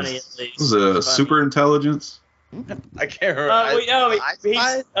was a super intelligence. I can't remember.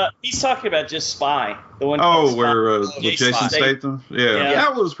 He's talking about just Spy. The one. With Jason Statham. Yeah,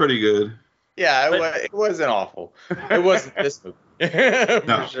 that was pretty good. Yeah, it wasn't awful. It wasn't this movie.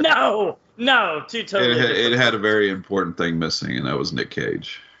 No, two totally. It had a very important thing missing, and that was Nick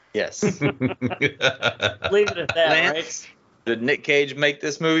Cage. Yes. Leave it at that, Lance, right? Did Nick Cage make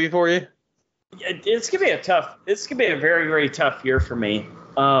this movie for you? It's gonna be a very, very tough year for me.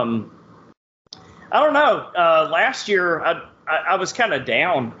 I don't know. Last year, I was kind of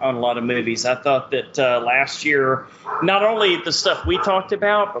down on a lot of movies. I thought that last year, not only the stuff we talked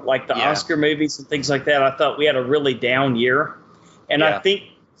about, but like the Oscar movies and things like that, I thought we had a really down year. And I think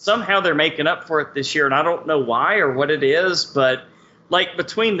somehow they're making up for it this year, and I don't know why or what it is, but like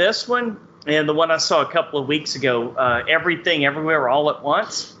between this one and the one I saw a couple of weeks ago, Everything Everywhere All at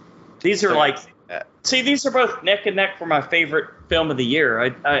Once. These are these are both neck and neck for my favorite film of the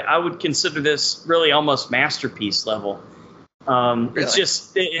year. I would consider this really almost masterpiece level. Really? It's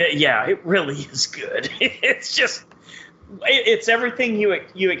just, it really is good. It's everything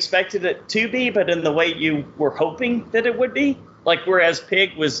you expected it to be, but in the way you were hoping that it would be. Like, whereas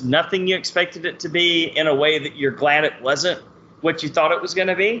Pig was nothing you expected it to be, in a way that you're glad it wasn't what you thought it was going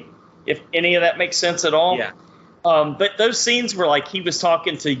to be, if any of that makes sense at all. Yeah. But those scenes were like he was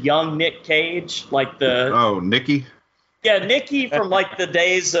talking to young Nick Cage, like Nicky? Yeah, Nicky from like the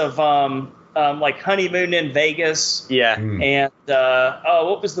days of like Honeymoon in Vegas. Yeah. And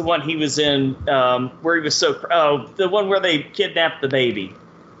what was the one he was in where he was the one where they kidnapped the baby?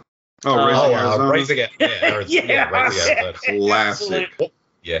 Raising Arizona. Yeah. Classic.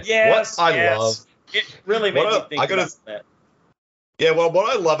 Yeah. Yes, what I love. It really made me think about that. Yeah, well,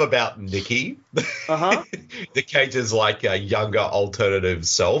 what I love about Nicky, Nick Cage's like a younger alternative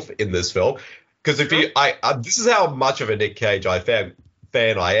self in this film, because this is how much of a Nick Cage fan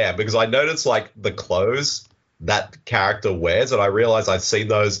I am, because I noticed like the clothes that character wears, and I realized I've seen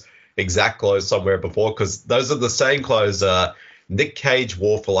those exact clothes somewhere before, because those are the same clothes Nick Cage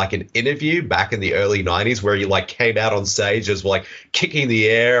wore for like an interview back in the early 90s, where he like came out on stage as like kicking the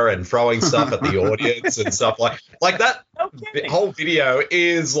air and throwing stuff at the audience and stuff like that. The whole video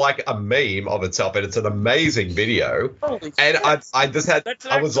is like a meme of itself, and it's an amazing video. Holy and shit.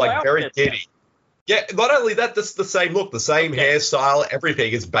 I was like very giddy. Yeah, not only that, this the same look, the same hairstyle,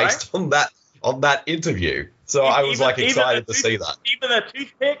 everything is based on that interview. So I was like excited to see that. Even the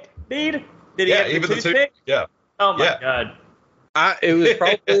toothpick, dude? Did he have the toothpick? Yeah. Oh my God. It was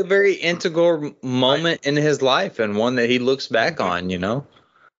probably a very integral moment in his life, and one that he looks back on, you know?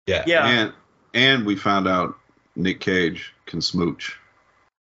 Yeah. And we found out Nick Cage can smooch.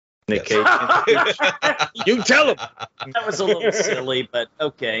 Nick Cage. You tell him. That was a little silly, but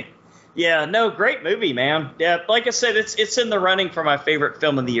okay. Yeah, no, great movie, man. Yeah, like I said, it's in the running for my favorite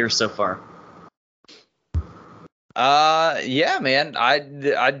film of the year so far. Yeah, man.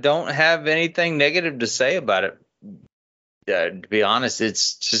 I don't have anything negative to say about it. To be honest, it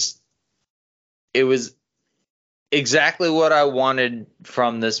was exactly what I wanted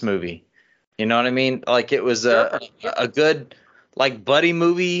from this movie. You know what I mean? Like, it was a good like buddy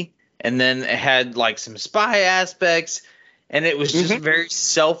movie, and then it had like some spy aspects, and it was just very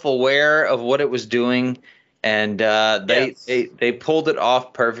self-aware of what it was doing, and they pulled it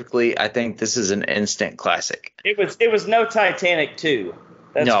off perfectly. I think this is an instant classic. It was no Titanic 2.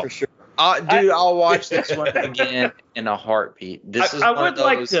 That's for sure. Dude, I'll watch this one again in a heartbeat. I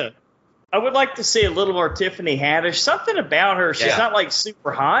would like to see a little more Tiffany Haddish. Something about her. She's not like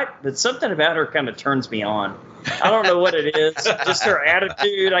super hot, but something about her kind of turns me on. I don't know what it is. Just her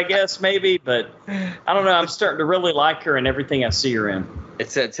attitude, I guess, maybe. But I don't know. I'm starting to really like her and everything I see her in.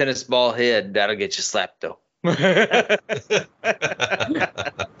 It's that tennis ball head that'll get you slapped, though.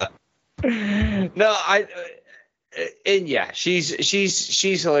 No, and yeah,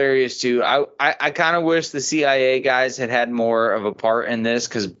 she's hilarious too. I kind of wish the CIA guys had more of a part in this,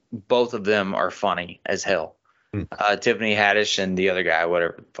 because both of them are funny as hell. Tiffany Haddish and the other guy,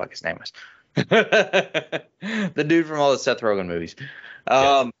 whatever the fuck his name was, the dude from all the Seth Rogen movies.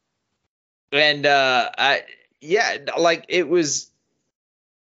 Like it was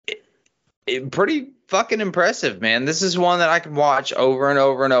pretty fucking impressive, man. This is one that I can watch over and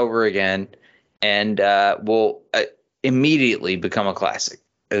over and over again, and will immediately become a classic.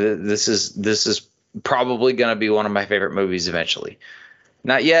 This is probably going to be one of my favorite movies eventually.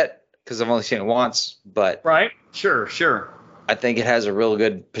 Not yet, because I've only seen it once, but right, sure. I think it has a real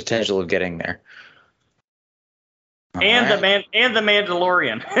good potential of getting there. And the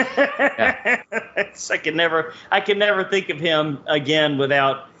Mandalorian. I can never think of him again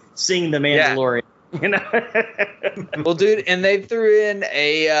without seeing the Mandalorian. You know. Well, dude, and they threw in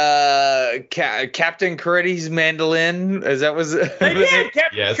a Captain Corelli's mandolin. Is that was? They did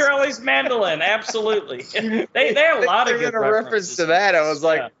Captain Corelli's mandolin. Absolutely. They had a lot of good reference to that. I was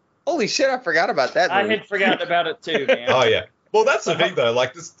like, holy shit, I forgot about that movie. I had forgotten about it too, man. Oh yeah. Well, that's the thing though.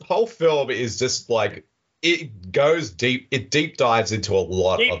 Like, this whole film is just like, it goes deep. It deep dives into a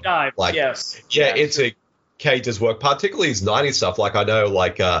lot deep dive. Like, yes. Yeah, it's a Cage's work, particularly his 90s stuff. Like, I know,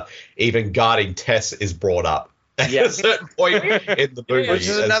 like, even guarding Tess is brought up at a certain point in the movie. Which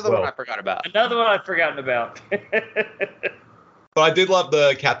is another one I forgot about. Another one I've forgotten about. But I did love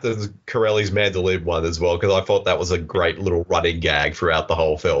the Captain Corelli's mandolin one as well, because I thought that was a great little running gag throughout the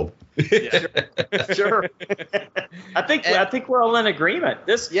whole film. Sure. I think we're all in agreement.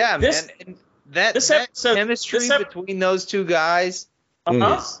 Man. And that chemistry between those two guys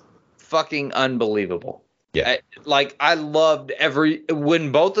is fucking unbelievable. Yeah. I loved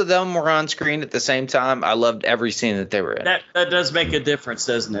when both of them were on screen at the same time. I loved every scene that they were in. That does make a difference,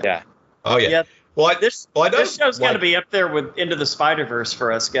 doesn't it? Yeah. Oh yeah. Yeah. Well, This show's got to be up there with Into the Spider-Verse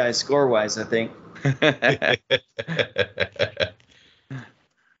for us guys, score-wise, I think.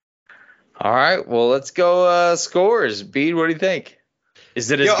 All right. Well, let's go scores. Bede, what do you think? Is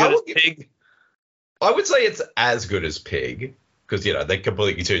it as good as Pig? I would say it's as good as Pig because, they're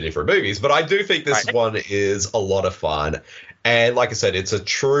completely two different movies. But I do think this one is a lot of fun. And like I said, it's a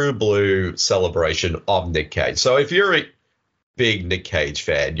true blue celebration of Nick Cage. So if you're a big Nick Cage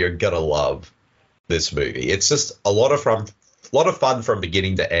fan, you're going to love this movie. It's just a lot of fun from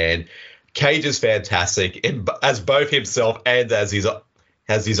beginning to end. Cage is fantastic as both himself and as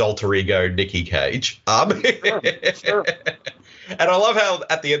his alter ego, Nicky Cage. Sure. And I love how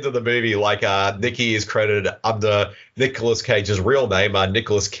at the end of the movie, Nicky is credited under Nicolas Cage's real name,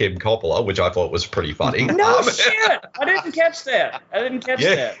 Nicholas Kim Coppola, which I thought was pretty funny. No shit! I didn't catch that.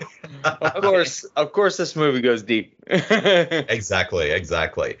 That. Of course, this movie goes deep. Exactly. There's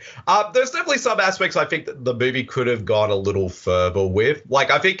definitely some aspects I think that the movie could have gone a little further with.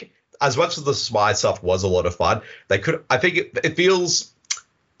 I think as much as the spy stuff was a lot of fun, I think it feels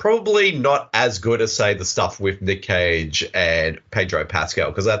probably not as good as, say, the stuff with Nick Cage and Pedro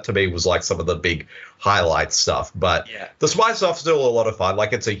Pascal, because that to me was some of the big highlight stuff. But the spy stuff's still a lot of fun.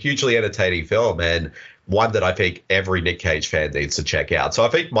 It's a hugely entertaining film and one that I think every Nick Cage fan needs to check out. So I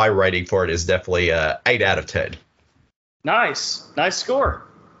think my rating for it is definitely 8 out of 10. Nice score.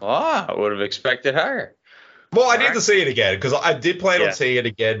 Oh, I would have expected higher. Well, I need to see it again because I did plan on seeing it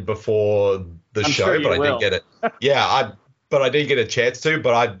again before the show, but I didn't get it. But I didn't get a chance to.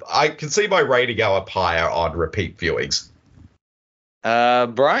 But I can see my rating go up higher on repeat viewings.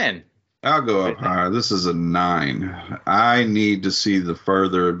 Brian, I'll go up higher. This is a 9. I need to see the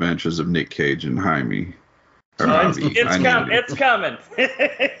further adventures of Nick Cage and Jaime. It's coming. It's coming.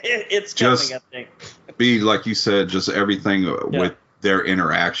 I think. Like you said, just everything with their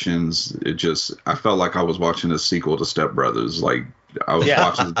interactions. I felt like I was watching a sequel to Step Brothers. I was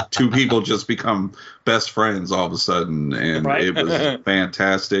watching two people just become best friends all of a sudden, and it was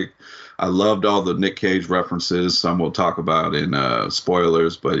fantastic. I loved all the Nick Cage references. Some we'll talk about in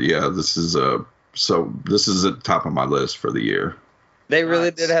spoilers, but this is at the top of my list for the year. They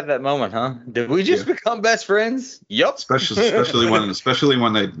really did have that moment, huh? Did we just become best friends? Yep. Especially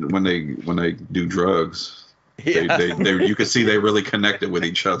when they do drugs. Yeah. They you could see they really connected with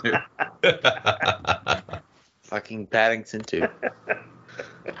each other. Fucking Paddington too.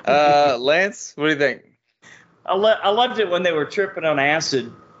 Lance, what do you think? I loved it when they were tripping on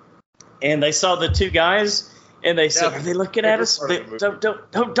acid, and they saw the two guys, and they said, "Are they looking at us? Don't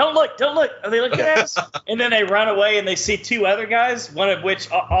look! Are they looking at us?" And then they run away, and they see two other guys, one of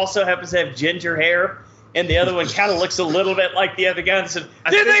which also happens to have ginger hair, and the other one kind of looks a little bit like the other guy, and said,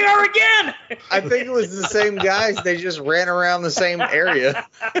 "There they are again!" I think it was the same guys. They just ran around the same area.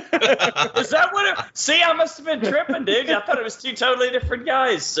 Is that what it? See, I must have been tripping, dude. I thought it was two totally different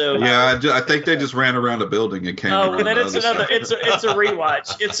guys. So I think they just ran around a building and came. Oh, then it's another. It's a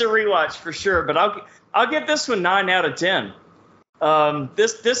rewatch. It's a rewatch for sure. But I'll give this one 9 out of 10.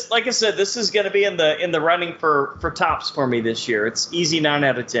 This like I said, this is going to be in the running for tops for me this year. It's easy 9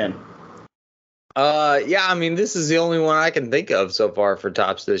 out of 10. I mean, this is the only one I can think of so far for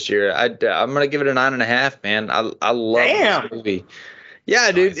tops this year. I'm gonna give it a 9.5, man. I love this movie.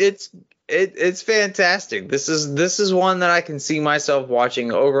 Yeah, dude, it's fantastic. This is one that I can see myself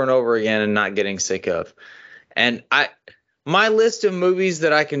watching over and over again and not getting sick of. And my list of movies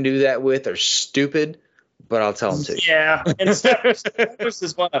that I can do that with are stupid, but I'll tell them to you. Yeah, and Step Brothers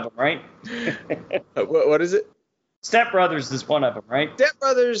is one of them, right? What is it? Step Brothers is one of them, right? Step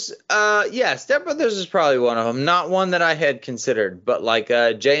Brothers, Step Brothers is probably one of them. Not one that I had considered, but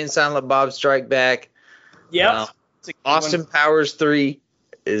Jay and Silent Bob Strike Back. Yep. Austin Powers 3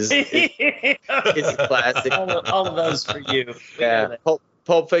 is it's a classic. All of those for you. Yeah.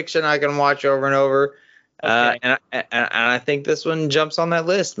 Pulp Fiction I can watch over and over. Okay. And I think this one jumps on that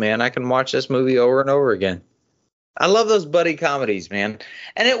list, man. I can watch this movie over and over again. I love those buddy comedies, man.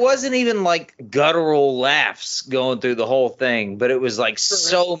 And it wasn't even guttural laughs going through the whole thing, but it was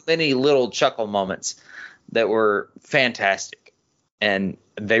so many little chuckle moments that were fantastic. And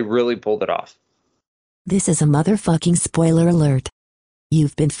they really pulled it off. This is a motherfucking spoiler alert.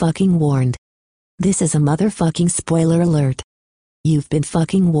 You've been fucking warned. This is a motherfucking spoiler alert. You've been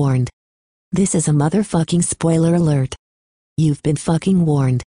fucking warned. This is a motherfucking spoiler alert. You've been fucking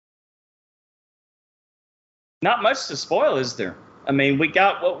warned. Not much to spoil, is there? I mean, we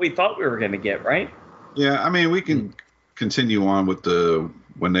got what we thought we were going to get, right? Yeah, I mean, we can continue on with the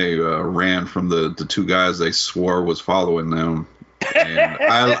ran from the two guys they swore was following them. And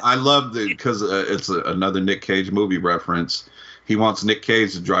I loved it because it's another Nick Cage movie reference. He wants Nick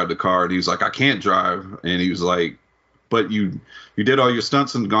Cage to drive the car, and he was like, I can't drive. And he was like, but you did all your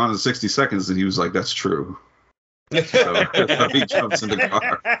stunts and gone in 60 seconds. And he was like, that's true. So that's how he jumps in the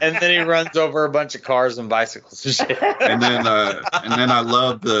car. And then he runs over a bunch of cars and bicycles and shit. And then I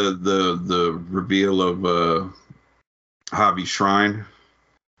love the reveal of Javi's shrine.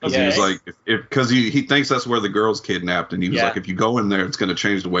 Because he was like, because he thinks that's where the girl's kidnapped, and he was like, if you go in there, it's going to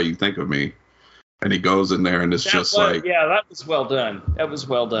change the way you think of me. And he goes in there, and it's that was well done. That was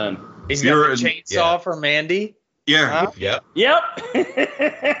well done. He's got the chainsaw for Mandy. Yeah. Huh? Yep.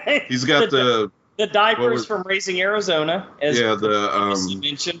 He's got the diapers from Raising Arizona, as you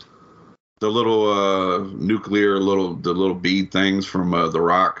mentioned. The little nuclear the little bead things from The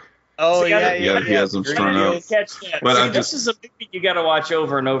Rock. Oh, he has them strung up. Catch that. But this is a movie you got to watch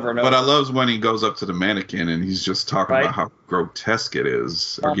over and over and over. But I love when he goes up to the mannequin and he's just talking about how grotesque it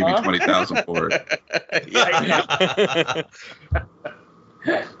is. Or give you $20,000 for it.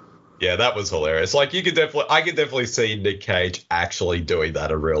 Yeah, that was hilarious. Like I could definitely see Nick Cage actually doing that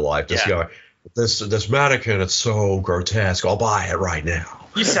in real life. Just going, this mannequin, it's so grotesque. I'll buy it right now.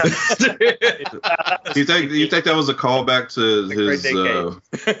 You sound you think that was a callback to his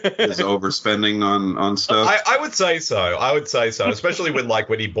overspending on stuff? I would say so. Especially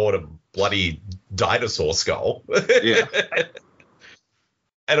when he bought a bloody dinosaur skull. Yeah.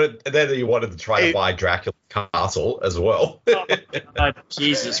 And then he wanted to try to buy Dracula's castle as well. Oh, God,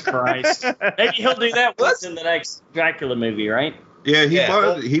 Jesus Christ. Maybe he'll do that once in the next Dracula movie, right? Yeah,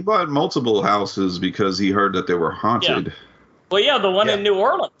 he bought multiple houses because he heard that they were haunted. Yeah. Well, the one in New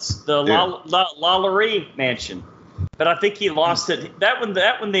Orleans, the Lalaurie mansion. But I think he lost it. That one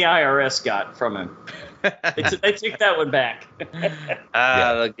the IRS got from him. They took that one back.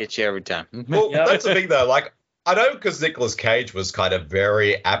 They'll get you every time. Well, that's the thing, though. Like, I know because Nicolas Cage was kind of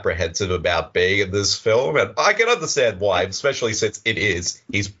very apprehensive about being in this film, and I can understand why, especially since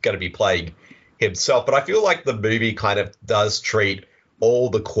he's going to be playing himself. But I feel like the movie kind of does treat all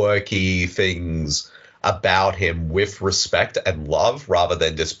the quirky things about him with respect and love, rather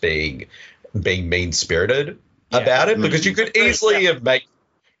than just being mean-spirited about it. Because you could easily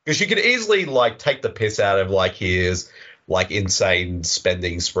take the piss out of his insane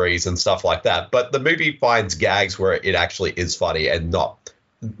spending sprees and stuff like that. But the movie finds gags where it actually is funny and not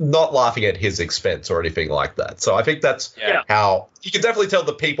laughing at his expense or anything like that. So I think that's how you can definitely tell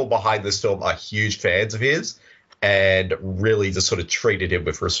the people behind this film are huge fans of his and really just sort of treated him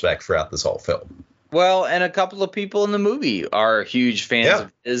with respect throughout this whole film. Well, and a couple of people in the movie are huge fans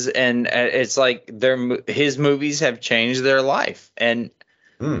of his, and it's like his movies have changed their life, and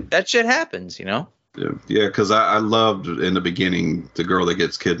that shit happens, Yeah, because I loved in the beginning the girl that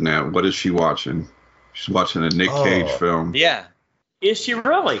gets kidnapped. What is she watching? She's watching a Nick Cage film. Yeah. Is she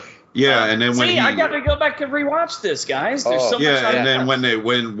really? Yeah, and then I got to go back and rewatch this, guys. There's so much. Yeah, and then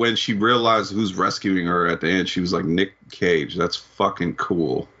when she realized who's rescuing her at the end, she was like, Nick Cage, that's fucking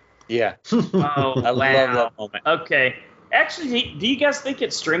cool. Yeah. Oh, I love that moment. Okay. Actually, do you guys think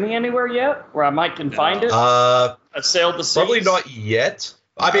it's streaming anywhere yet, where I might can find it? Sailed the seas? Probably not yet.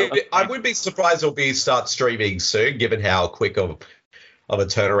 I mean, I would be surprised it'll start streaming soon, given how quick of a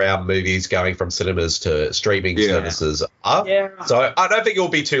turnaround movies going from cinemas to streaming services are. Yeah. So I don't think it'll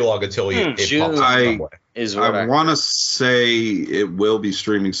be too long until it pops up somewhere. I want to say it will be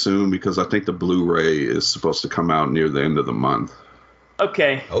streaming soon because I think the Blu-ray is supposed to come out near the end of the month.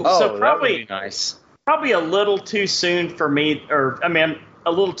 Okay. So probably nice. Probably a little too soon for me, a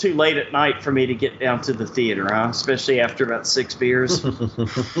little too late at night for me to get down to the theater, huh? Especially after about 6 beers.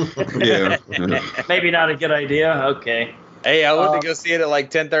 Yeah. Maybe not a good idea. Okay. Hey, I went to go see it at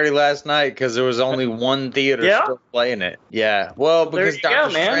 10:30 last night because there was only one theater still playing it. Yeah. Well, because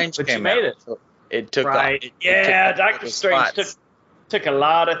Doctor Strange came out. So it took Doctor Strange took a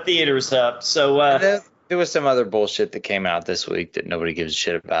lot of theaters up. So there was some other bullshit that came out this week that nobody gives a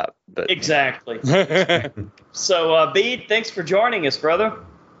shit about. But exactly. So, Bede, thanks for joining us, brother.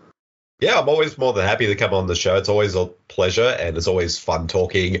 Yeah, I'm always more than happy to come on the show. It's always a pleasure, and it's always fun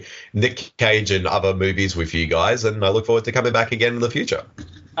talking Nick Cage and other movies with you guys, and I look forward to coming back again in the future.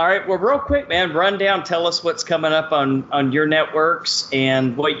 All right, well, real quick, man, run down, tell us what's coming up on your networks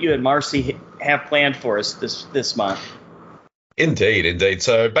and what you and Marcy have planned for us this month. Indeed.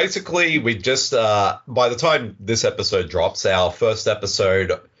 So basically, we just, by the time this episode drops, our first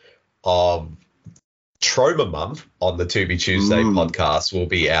episode of Trauma Month on the To Be Tuesday podcast will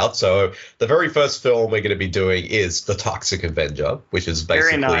be out. So the very first film we're going to be doing is The Toxic Avenger, which is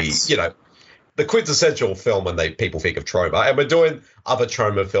basically, the quintessential film when people think of Troma. And we're doing other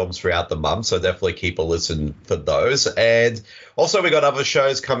Troma films throughout the month, so definitely keep a listen for those. And also we got other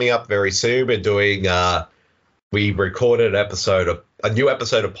shows coming up very soon. We're doing we recorded a new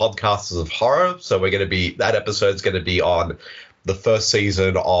episode of Podcasters of Horror. So that episode's going to be on the first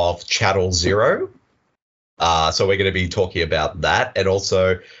season of Channel Zero. So we're going to be talking about that. And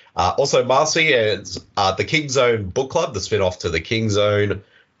also Marcy and the King Zone Book Club, the spin-off to the King Zone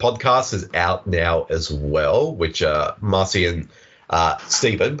podcast, is out now as well, which Marcy and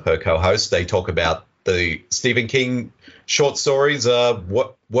Stephen, her co-host, they talk about the Stephen King short stories,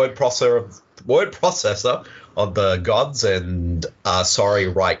 word processor of the gods and Sorry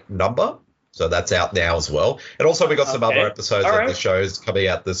Right Number. So that's out now as well. And also we got some other episodes of the shows coming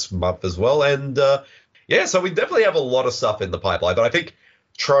out this month as well. And so we definitely have a lot of stuff in the pipeline. But I think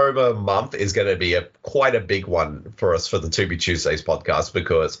Troma month is going to be quite a big one for us for the To Be Tuesdays podcast,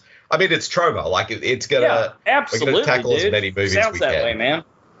 because I mean it's Troma, like it's gonna absolutely, we're gonna tackle dude. as many movies Sounds we that can. way, man.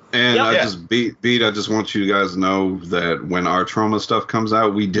 And I just I just want you guys to know that when our Troma stuff comes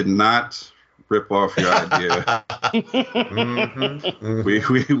out, we did not rip off your idea. We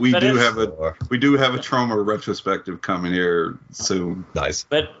do have a Troma retrospective coming here soon. Nice,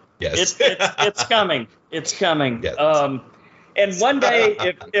 but yes, it's coming. It's coming. Yes. And one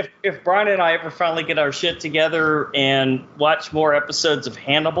day, if Brian and I ever finally get our shit together and watch more episodes of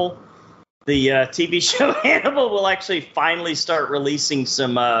Hannibal, the TV show Hannibal, will actually finally start releasing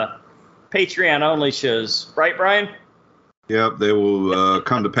some Patreon-only shows. Right, Brian? Yep, they will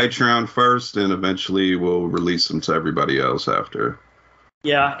come to Patreon first, and eventually we'll release them to everybody else after.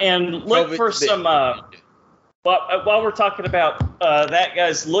 Yeah, and look for some... while we're talking about that,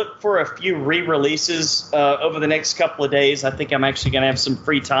 guys, look for a few re-releases over the next couple of days. I think I'm actually going to have some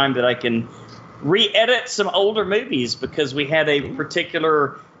free time that I can re-edit some older movies, because we had a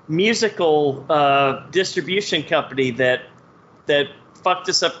particular musical distribution company that fucked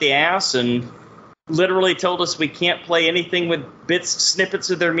us up the ass and literally told us we can't play anything with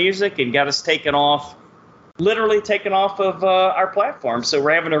snippets of their music, and got us taken off of our platform. So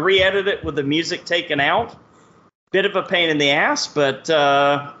we're having to re-edit it with the music taken out. Bit of a pain in the ass, but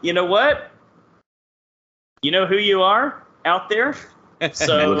you know what? You know who you are out there.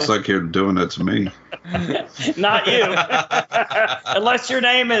 So it looks like you're doing it to me. Not you, unless your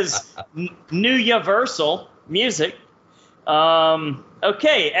name is Universal Music.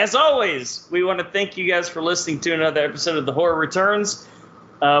 Okay, as always, we want to thank you guys for listening to another episode of The Horror Returns.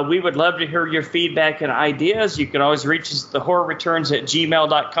 We would love to hear your feedback and ideas. You can always reach us at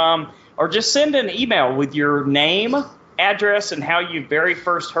thehorrorreturns@gmail.com. Or just send an email with your name, address, and how you very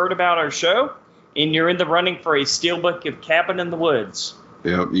first heard about our show, and you're in the running for a steelbook of Cabin in the Woods.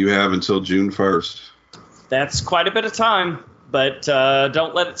 Yep, you have until June 1st. That's quite a bit of time, but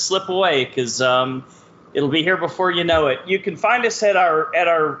don't let it slip away, because it'll be here before you know it. You can find us at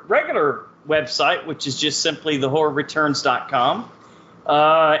our regular website, which is just simply thehorrorreturns.com,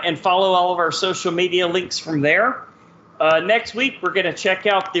 and follow all of our social media links from there. Next week, we're going to check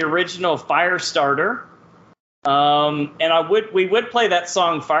out the original Firestarter. And we would play that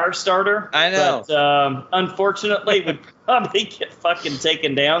song Firestarter. I know. But unfortunately, we'd probably get fucking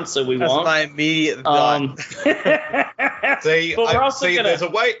taken down, so we won't. That's my immediate thought. There's a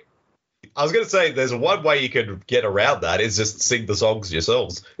way. I was going to say, there's one way you could get around that is just sing the songs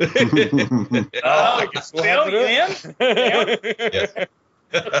yourselves. Still, you in? Yes.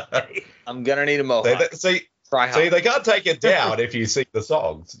 I'm going to need a mohawk. See, they can't take it down if you sing the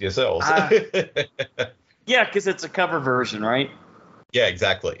songs yourselves. Yeah, because it's a cover version, right? Yeah,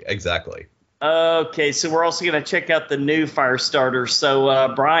 exactly. Okay, so we're also going to check out the new Firestarter.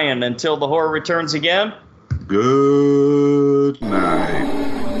 So, Brian, until the horror returns again. Good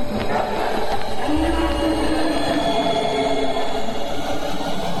night.